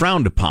generally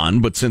frowned upon,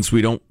 but since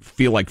we don't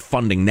feel like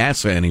funding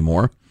NASA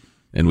anymore,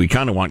 and we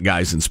kind of want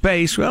guys in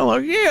space,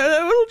 we'll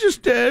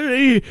just,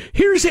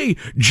 here's a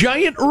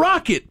giant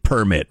rocket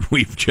permit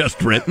we've just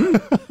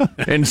written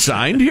and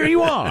signed. Here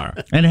you are.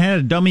 And it had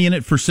a dummy in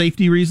it for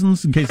safety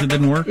reasons, in case it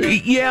didn't work?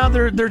 Yeah,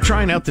 they're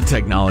trying out the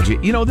technology.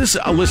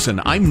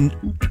 Listen, I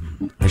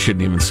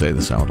shouldn't even say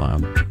this out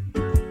loud.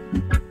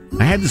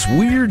 I had this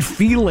weird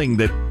feeling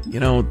that,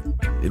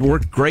 it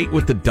worked great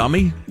with the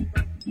dummy.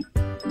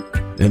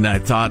 And I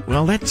thought,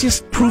 well, that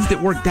just proved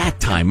it worked that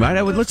time.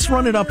 Right? Let's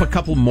run it up a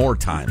couple more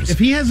times. If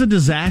he has a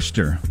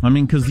disaster,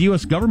 because the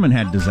U.S. government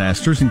had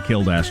disasters and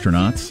killed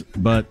astronauts,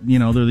 but,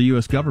 they're the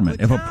U.S. government.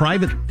 If a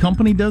private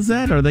company does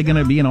that, are they going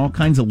to be in all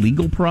kinds of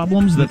legal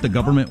problems that the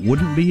government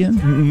wouldn't be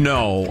in?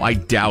 No, I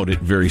doubt it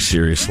very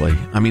seriously.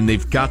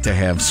 They've got to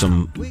have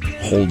some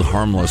hold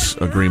harmless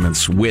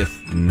agreements with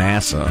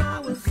NASA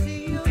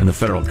and the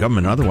federal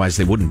government. Otherwise,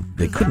 they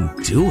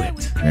couldn't do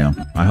it. Yeah,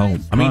 I hope.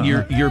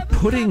 You're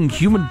putting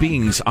human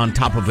beings on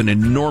top of an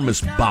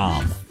enormous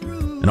bomb,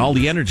 and all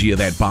the energy of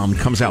that bomb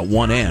comes out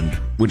one end,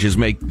 which is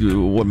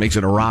what makes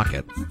it a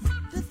rocket.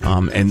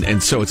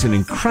 And so it's an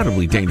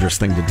incredibly dangerous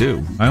thing to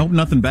do. I hope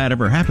nothing bad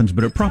ever happens,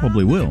 but it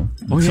probably will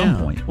at some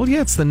point. Well,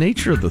 yeah, it's the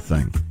nature of the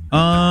thing.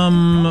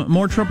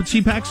 More Trumpet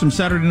CPAC, some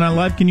Saturday Night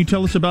Live. Can you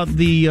tell us about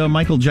the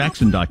Michael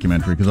Jackson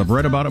documentary? Because I've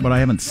read about it, but I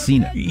haven't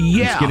seen it.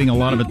 Yeah. It's getting a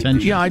lot of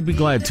attention. Yeah, I'd be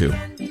glad to.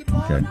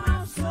 Okay.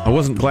 I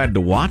wasn't glad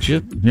to watch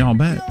it. Yeah, I'll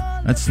bet.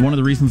 That's one of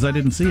the reasons I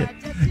didn't see it.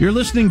 You're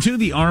listening to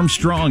the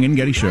Armstrong and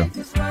Getty Show.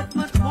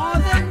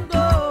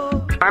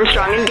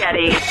 Armstrong and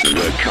Getty.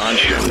 The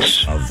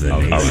conscience of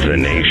the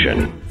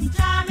nation.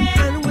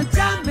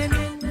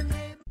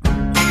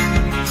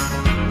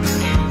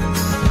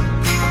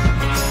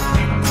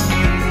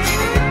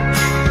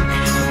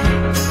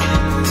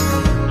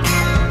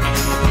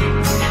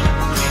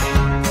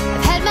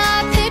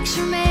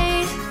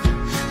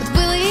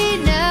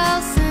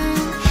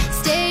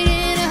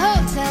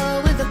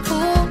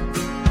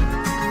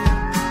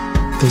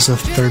 There's a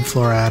third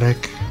floor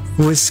attic.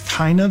 It was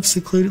kind of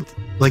secluded.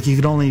 Like you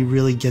could only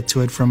really get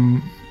to it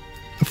from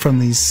from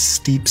these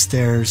steep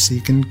stairs. So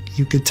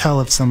you could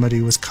tell if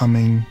somebody was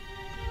coming.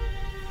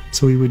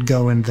 So we would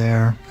go in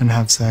there and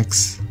have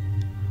sex.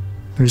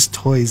 There's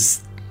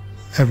toys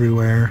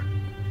everywhere,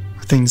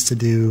 things to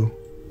do.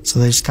 So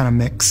they just kind of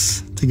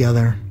mix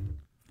together.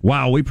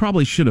 Wow, we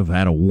probably should have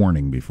had a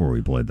warning before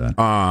we played that.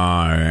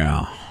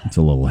 Yeah. It's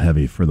a little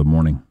heavy for the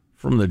morning.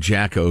 From the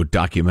Jacko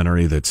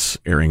documentary that's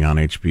airing on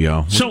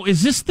HBO. So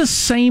is this the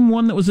same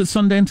one that was at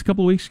Sundance a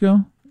couple of weeks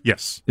ago?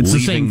 Yes. It's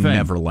Leaving the same thing.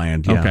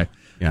 Neverland, yeah. Okay.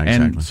 Yeah,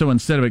 exactly. And so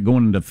instead of it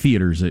going into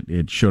theaters,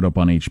 it showed up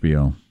on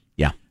HBO.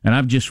 Yeah. And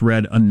I've just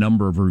read a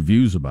number of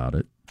reviews about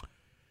it.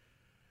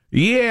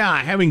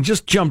 Yeah, having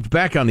just jumped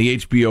back on the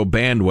HBO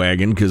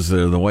bandwagon because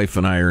the wife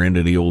and I are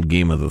into the old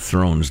Game of the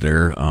Thrones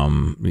there.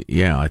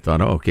 I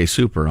thought, okay,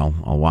 super.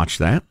 I'll watch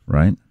that.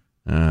 Right.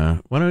 You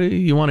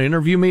want to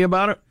interview me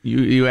about it?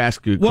 You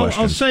ask a question. Well,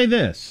 I'll say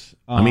this.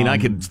 I mean, I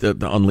could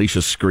unleash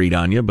a screed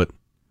on you, but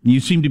you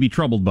seem to be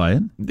troubled by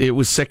it. It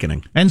was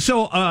sickening. And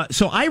so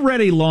I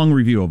read a long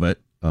review of it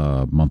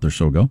a month or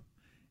so ago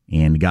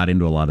and got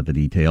into a lot of the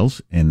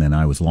details. And then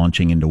I was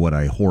launching into what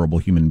a horrible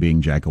human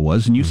being Jacko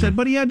was. And you said,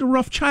 but he had a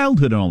rough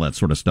childhood and all that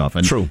sort of stuff.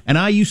 And, True. And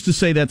I used to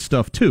say that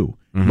stuff too.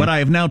 Mm-hmm. But I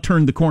have now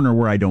turned the corner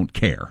where I don't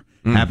care,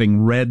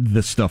 having read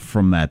the stuff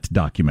from that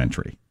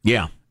documentary.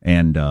 Yeah.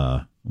 And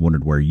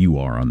wondered where you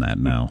are on that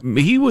now.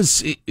 He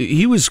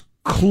was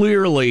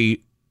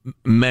clearly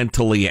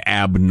mentally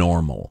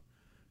abnormal.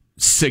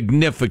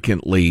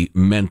 Significantly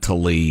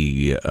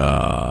mentally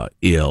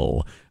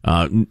ill.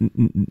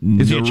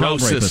 Is he a child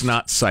Neurosis, rapist?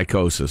 not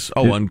psychosis.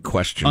 Oh,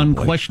 unquestionably.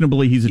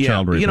 Unquestionably, he's a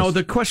child rapist. You know,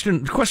 the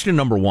question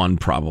number one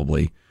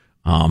probably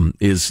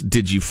is,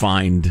 did you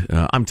find...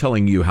 I'm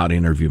telling you how to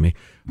interview me.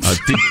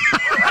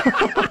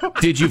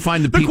 Did you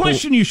find the people... The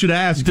question you should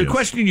ask The is,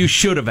 question you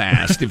should have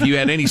asked, if you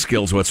had any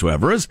skills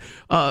whatsoever, is,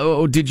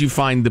 did you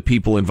find the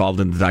people involved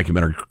in the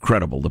documentary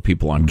credible, the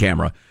people on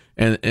camera?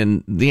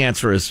 And the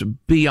answer is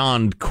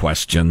beyond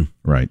question.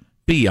 Right.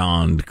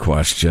 Beyond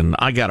question.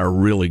 I got a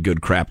really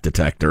good crap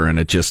detector, and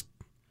it just...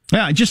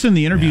 Yeah, just in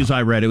the interviews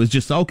I read, it was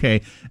just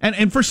okay.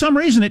 And for some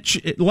reason,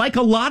 it like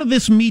a lot of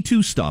this Me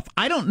Too stuff,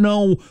 I don't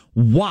know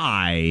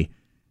why.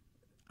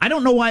 I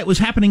don't know why it was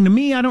happening to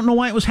me. I don't know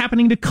why it was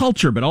happening to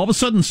culture. But all of a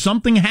sudden,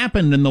 something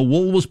happened, and the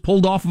wool was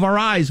pulled off of our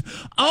eyes.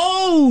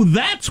 Oh,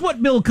 that's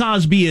what Bill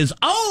Cosby is.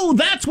 Oh,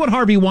 that's what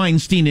Harvey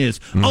Weinstein is.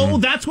 Mm-hmm. Oh,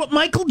 that's what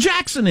Michael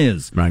Jackson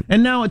is. Right.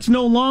 And now it's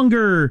no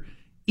longer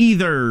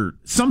either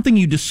something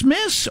you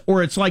dismiss,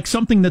 or it's like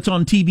something that's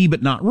on TV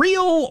but not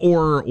real,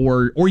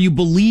 or you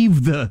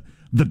believe the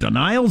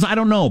denials. I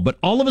don't know, but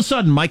all of a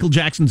sudden, Michael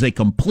Jackson's a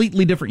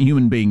completely different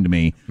human being to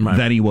me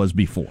than he was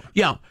before.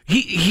 Yeah,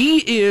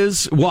 he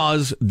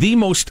was the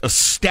most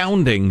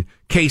astounding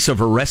case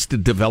of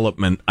arrested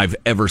development I've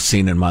ever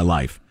seen in my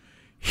life.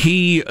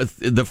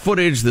 The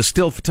footage, the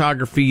still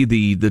photography,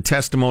 the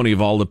testimony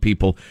of all the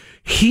people.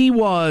 He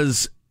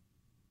was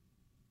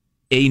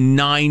a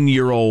 9 to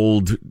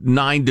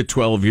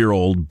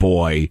 12-year-old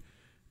boy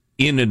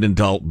in an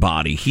adult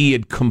body. He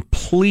had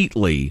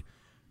completely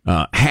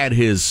had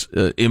his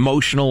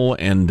emotional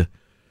and,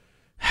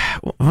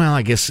 well,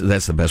 I guess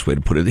that's the best way to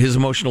put it, his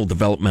emotional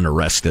development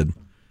arrested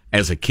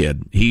as a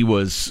kid. He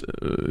was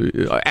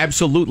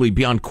absolutely,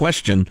 beyond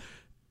question,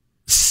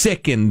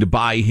 sickened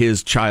by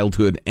his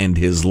childhood and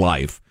his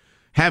life.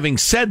 Having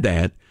said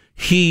that,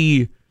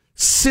 he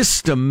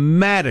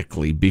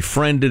systematically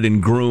befriended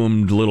and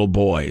groomed little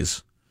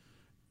boys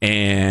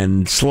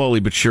and slowly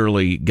but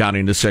surely got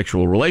into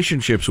sexual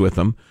relationships with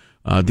them.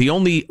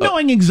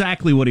 Knowing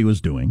exactly what he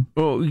was doing.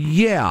 Oh,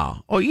 yeah.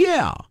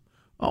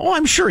 Oh,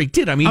 I'm sure he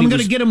did. I mean, I'm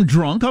going to get them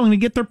drunk. I'm going to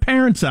get their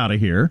parents out of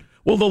here.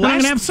 Well, I'm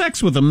going to have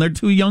sex with them. They're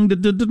too young to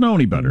know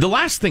any better. The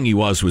last thing he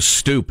was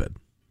stupid.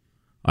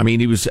 I mean,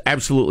 he was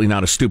absolutely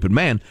not a stupid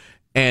man.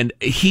 And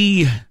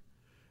he...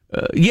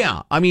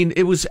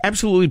 it was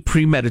absolutely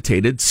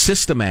premeditated,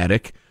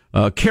 systematic,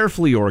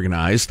 carefully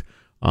organized,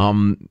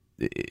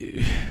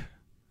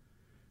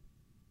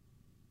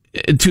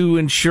 to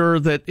ensure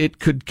that it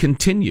could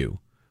continue.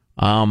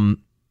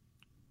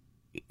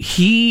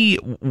 He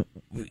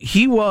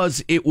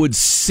was, it would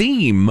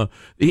seem,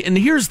 and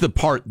here's the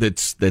part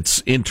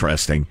that's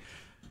interesting.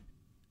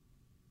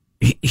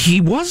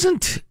 He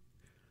wasn't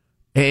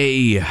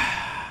a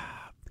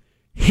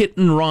hit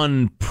and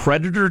run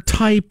predator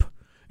type.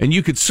 And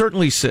you could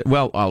certainly say,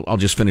 well, I'll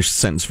just finish the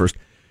sentence first.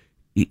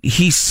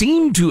 He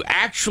seemed to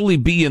actually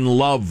be in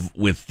love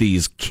with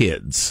these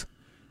kids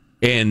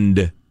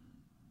and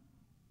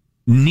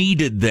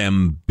needed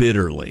them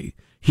bitterly.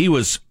 He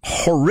was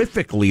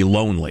horrifically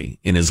lonely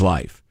in his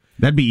life.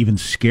 That'd be even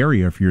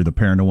scarier if you're the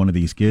parent of one of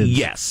these kids.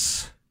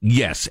 Yes.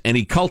 And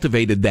he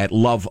cultivated that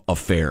love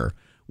affair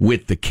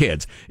with the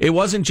kids. It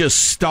wasn't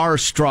just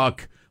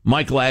starstruck,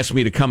 Michael asked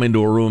me to come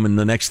into a room, and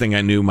the next thing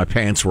I knew, my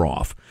pants were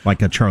off.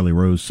 Like a Charlie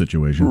Rose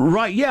situation.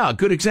 Right, yeah,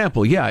 good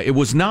example. Yeah, it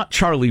was not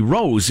Charlie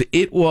Rose.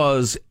 It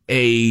was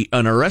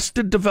an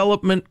arrested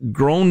development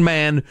grown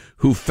man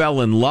who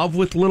fell in love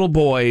with little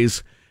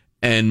boys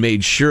and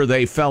made sure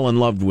they fell in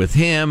love with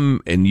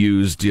him and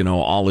used,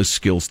 all his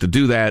skills to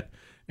do that.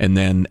 and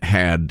then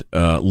had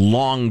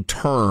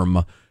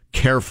long-term,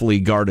 carefully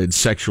guarded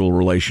sexual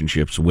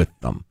relationships with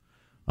them,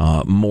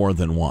 more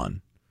than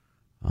one.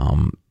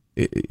 How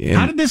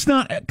did this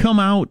not come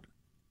out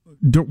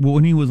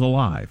when he was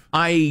alive?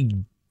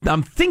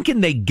 I'm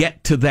thinking they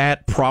get to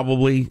that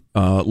probably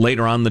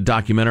later on in the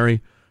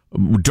documentary.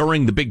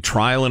 During the big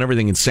trial and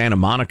everything in Santa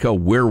Monica,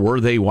 where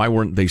were they? Why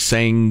weren't they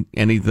saying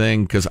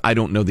anything? Because I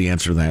don't know the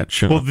answer to that.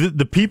 Sure. Well,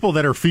 the people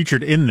that are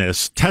featured in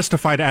this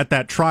testified at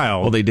that trial.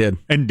 Well, they did,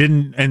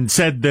 and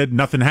said that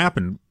nothing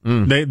happened.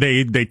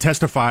 They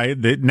testify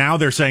that now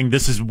they're saying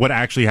this is what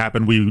actually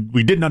happened.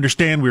 We didn't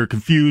understand. We were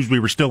confused. We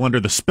were still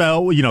under the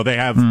spell. You know, they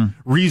have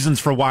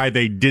reasons for why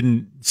they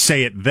didn't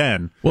say it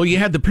then. Well, you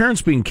had the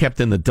parents being kept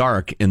in the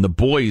dark, and the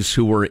boys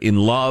who were in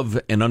love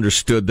and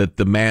understood that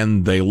the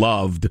man they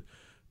loved,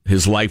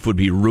 his life would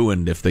be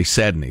ruined if they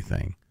said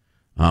anything.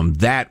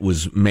 That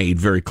was made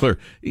very clear.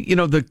 You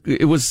know,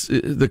 it was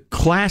the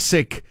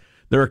classic.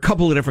 There are a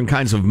couple of different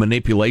kinds of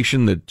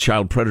manipulation that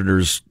child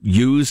predators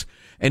use,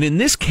 and in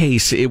this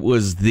case, it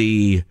was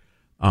the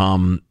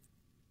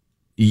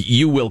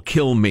 "you will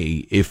kill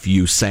me if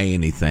you say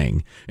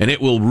anything, and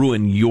it will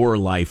ruin your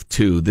life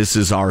too. This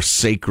is our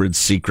sacred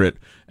secret,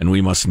 and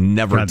we must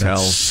never tell."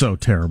 That's so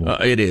terrible.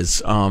 It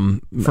is,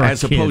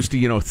 as opposed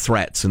to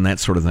threats and that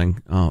sort of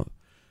thing.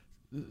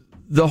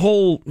 The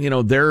whole,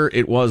 there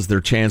it was,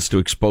 their chance to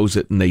expose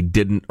it, and they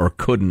didn't or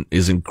couldn't,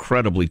 is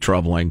incredibly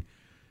troubling.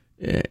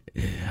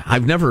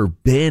 I've never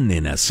been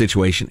in a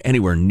situation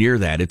anywhere near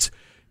that.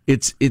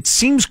 It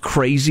seems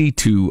crazy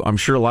to, I'm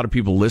sure a lot of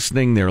people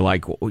listening, they're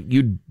like,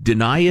 you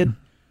deny it?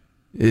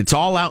 It's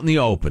all out in the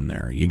open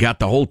there. You got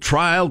the whole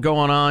trial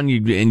going on,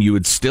 and you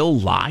would still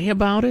lie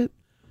about it?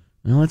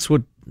 Well, that's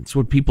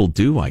what people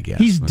do, I guess.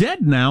 He's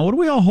dead now. What are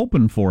we all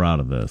hoping for out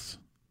of this?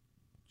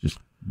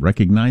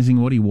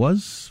 Recognizing what he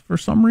was for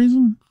some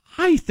reason?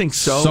 I think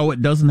so. So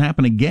it doesn't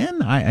happen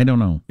again? I don't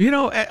know.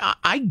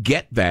 I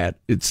get that.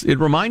 It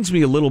reminds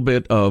me a little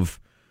bit of,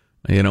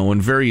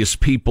 when various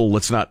people,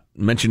 let's not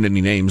mention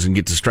any names and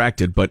get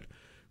distracted, but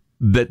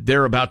that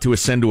they're about to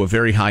ascend to a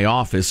very high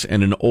office,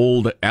 and an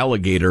old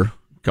alligator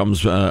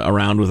comes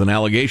around with an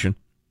allegation.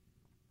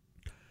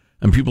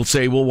 And people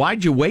say, well,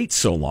 why'd you wait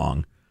so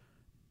long?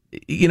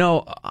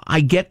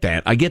 I get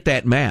that. I get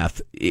that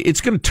math.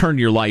 It's going to turn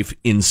your life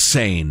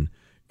insane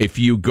if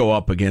you go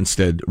up against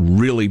a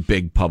really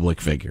big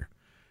public figure.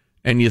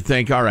 And you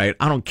think, all right,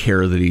 I don't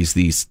care that he's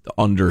the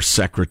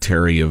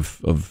undersecretary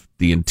of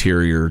the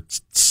Interior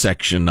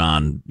section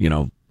on,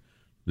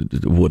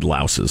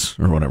 woodlouses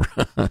or whatever.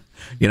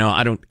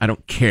 I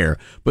don't care.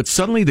 But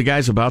suddenly the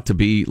guy's about to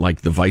be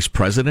like the vice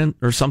president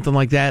or something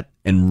like that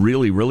and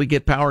really, really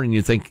get power. And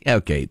you think,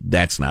 okay,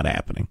 that's not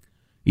happening.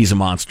 He's a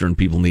monster and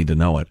people need to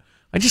know it.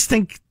 I just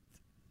think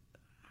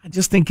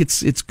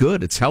it's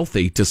good. It's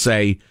healthy to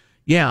say,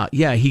 yeah,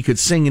 he could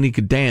sing and he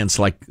could dance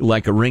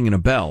like a ring and a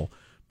bell,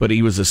 but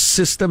he was a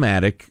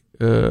systematic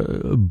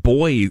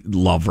boy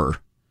lover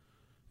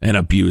and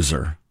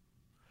abuser.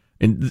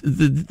 And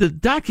the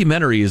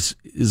documentary is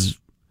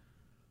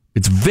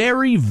it's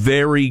very,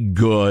 very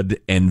good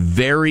and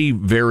very,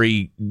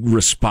 very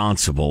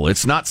responsible.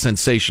 It's not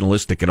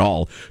sensationalistic at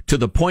all, to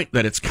the point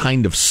that it's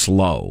kind of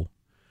slow.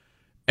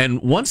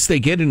 And once they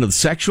get into the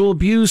sexual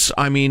abuse,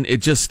 I mean,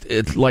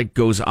 it like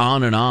goes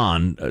on and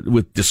on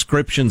with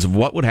descriptions of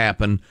what would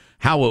happen,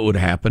 how it would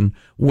happen,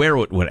 where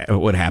it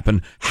would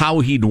happen,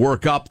 how he'd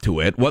work up to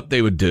it, what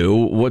they would do,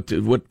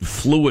 what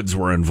fluids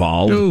were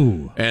involved,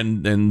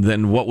 and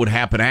then what would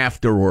happen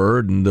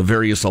afterward, and the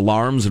various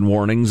alarms and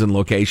warnings and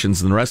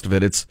locations and the rest of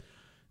it.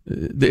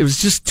 It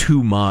was just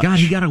too much. God,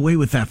 he got away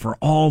with that for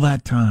all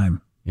that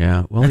time.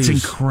 Yeah, well, that's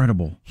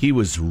incredible. He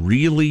was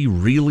really,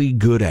 really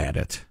good at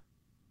it.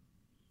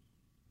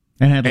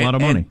 And had a lot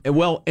of money.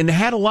 And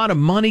had a lot of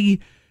money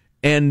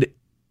and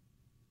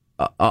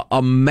a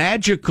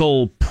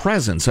magical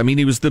presence. I mean,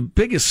 he was the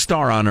biggest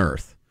star on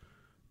earth,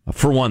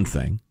 for one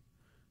thing,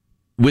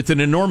 with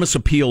an enormous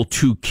appeal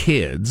to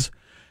kids.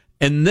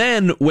 And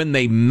then when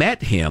they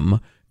met him,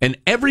 and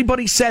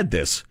everybody said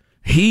this,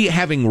 he,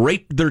 having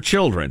raped their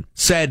children,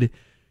 said,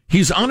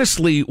 he's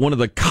honestly one of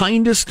the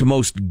kindest,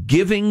 most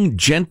giving,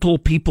 gentle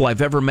people I've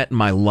ever met in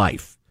my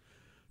life.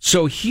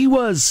 So he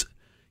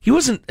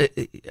wasn't,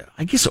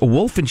 I guess, a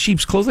wolf in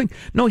sheep's clothing.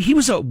 No, he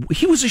was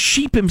a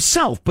sheep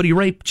himself, but he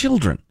raped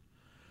children,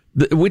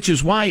 which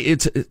is why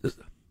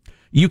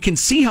you can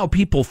see how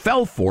people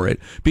fell for it,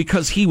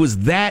 because he was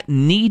that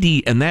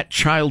needy and that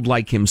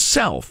childlike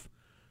himself.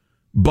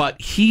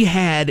 But he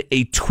had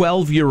a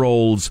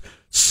 12-year-old's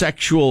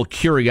sexual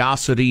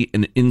curiosity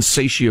and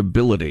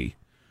insatiability,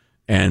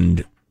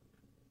 and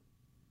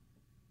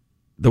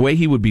the way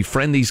he would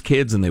befriend these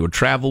kids, and they would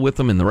travel with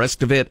them and the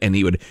rest of it, and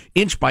he would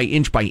inch by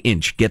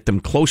inch get them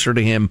closer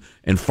to him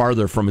and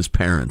farther from his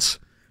parents.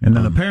 And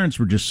then the parents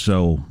were just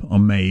so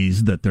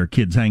amazed that their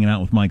kid's hanging out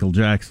with Michael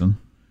Jackson.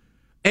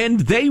 And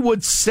they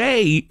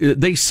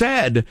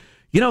said,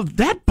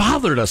 that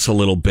bothered us a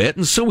little bit,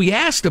 and so we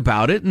asked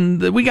about it,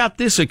 and we got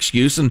this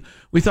excuse, and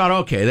we thought,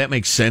 okay, that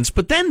makes sense.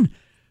 But then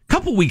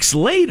couple weeks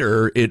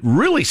later, it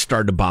really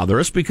started to bother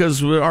us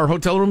because our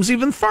hotel room's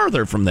even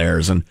farther from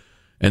theirs, and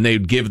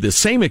they'd give the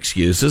same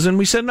excuses, and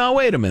we said, no,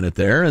 wait a minute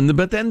there.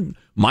 But then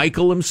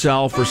Michael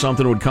himself or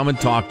something would come and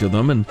talk to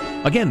them, and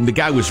again, the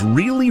guy was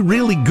really,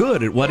 really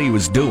good at what he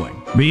was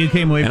doing. But you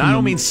came away and from I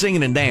don't mean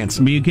singing and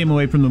dancing. But you came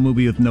away from the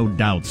movie with no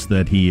doubts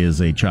that he is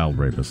a child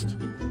rapist.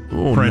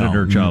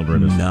 Predator, child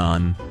rapist.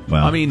 None.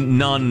 Well, I mean,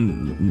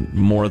 none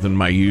more than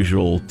my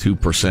usual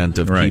 2%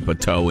 of keep a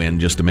toe in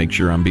just to make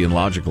sure I'm being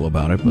logical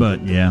about it.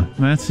 But yeah,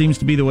 that seems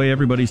to be the way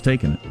everybody's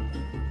taking it.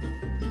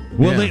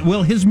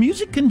 Will his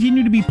music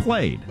continue to be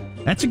played?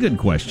 That's a good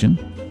question.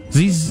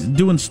 He's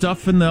doing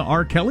stuff in the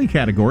R. Kelly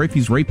category if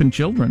he's raping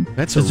children.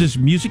 Does his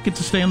music get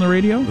to stay on the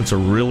radio? That's a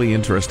really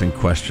interesting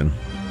question.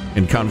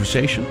 In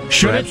conversation?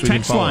 Should it?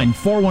 Text line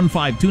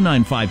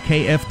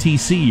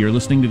 415-295-KFTC. You're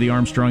listening to the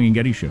Armstrong and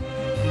Getty Show.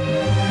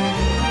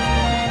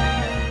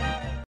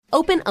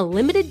 Open a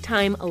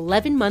limited-time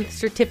 11-month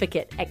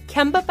certificate at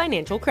Kemba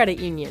Financial Credit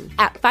Union.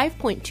 At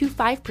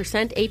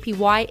 5.25%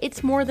 APY,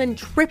 it's more than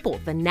triple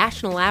the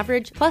national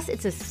average, plus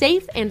it's a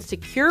safe and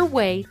secure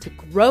way to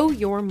grow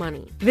your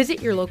money.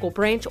 Visit your local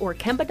branch or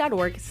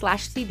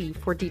kemba.org/cb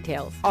for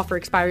details. Offer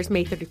expires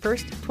May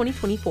 31st,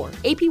 2024.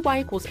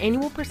 APY equals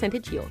annual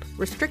percentage yield.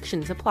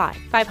 Restrictions apply.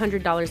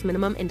 $500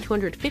 minimum and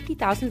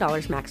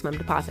 $250,000 maximum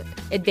deposit.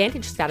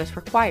 Advantage status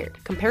required.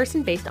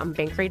 Comparison based on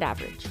bank rate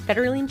average.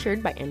 Federally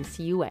insured by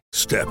NCUA.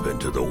 Step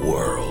into the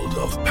world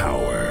of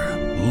power,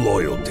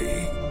 loyalty,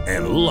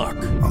 and luck.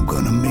 I'm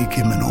gonna make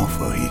him an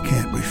offer he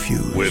can't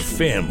refuse. With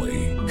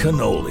family,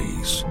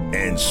 cannolis,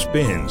 and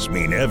spins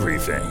mean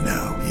everything.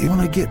 Now, you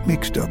wanna get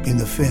mixed up in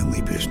the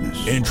family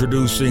business.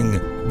 Introducing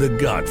The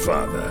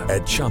Godfather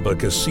at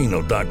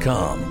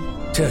ChumbaCasino.com.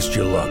 Test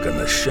your luck in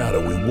the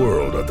shadowy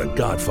world of The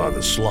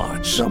Godfather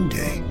slot.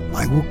 Someday,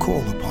 I will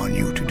call upon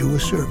you to do a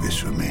service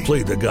for me.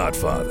 Play The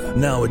Godfather,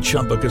 now at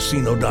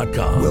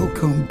ChumbaCasino.com.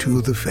 Welcome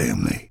to the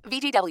family.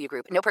 VGW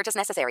Group. No purchase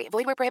necessary.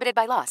 Void where prohibited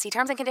by law. See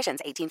terms and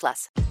conditions.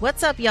 18+.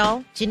 What's up,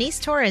 y'all? Janice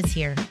Torres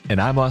here. And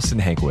I'm Austin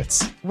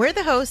Hankwitz. We're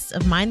the hosts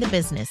of Mind the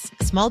Business,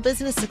 Small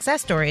Business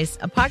Success Stories,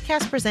 a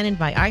podcast presented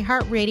by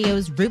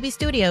iHeartRadio's Ruby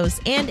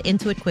Studios and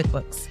Intuit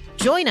QuickBooks.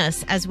 Join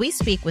us as we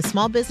speak with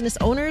small business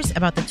owners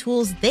about the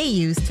tools they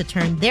use to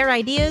turn their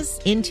ideas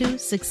into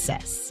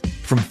success.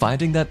 From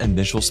finding that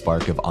initial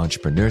spark of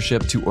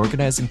entrepreneurship to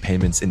organizing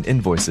payments and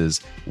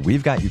invoices,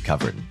 we've got you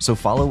covered. So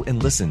follow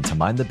and listen to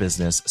Mind the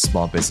Business,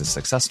 Small Business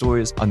Success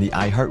Stories on the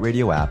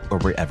iHeartRadio app or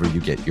wherever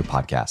you get your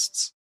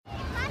podcasts.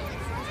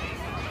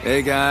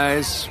 Hey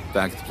guys,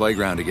 back at the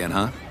playground again,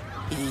 huh?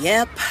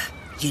 Yep.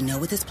 You know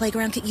what this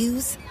playground could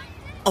use?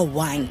 A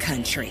wine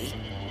country.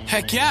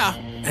 Heck yeah,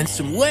 and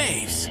some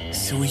waves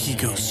so we could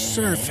go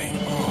surfing.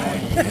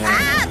 Oh,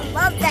 yeah.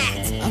 Love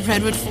that. A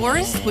redwood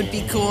forest would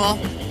be cool.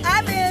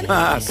 I'm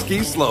in.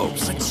 Ski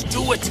slopes. Let's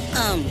do it.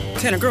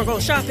 Can a girl go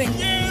shopping?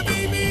 Yeah,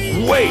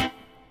 baby. Wait.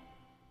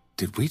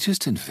 Did we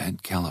just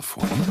invent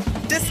California?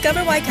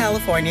 Discover why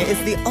California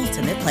is the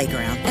ultimate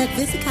playground at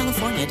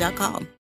visitcalifornia.com.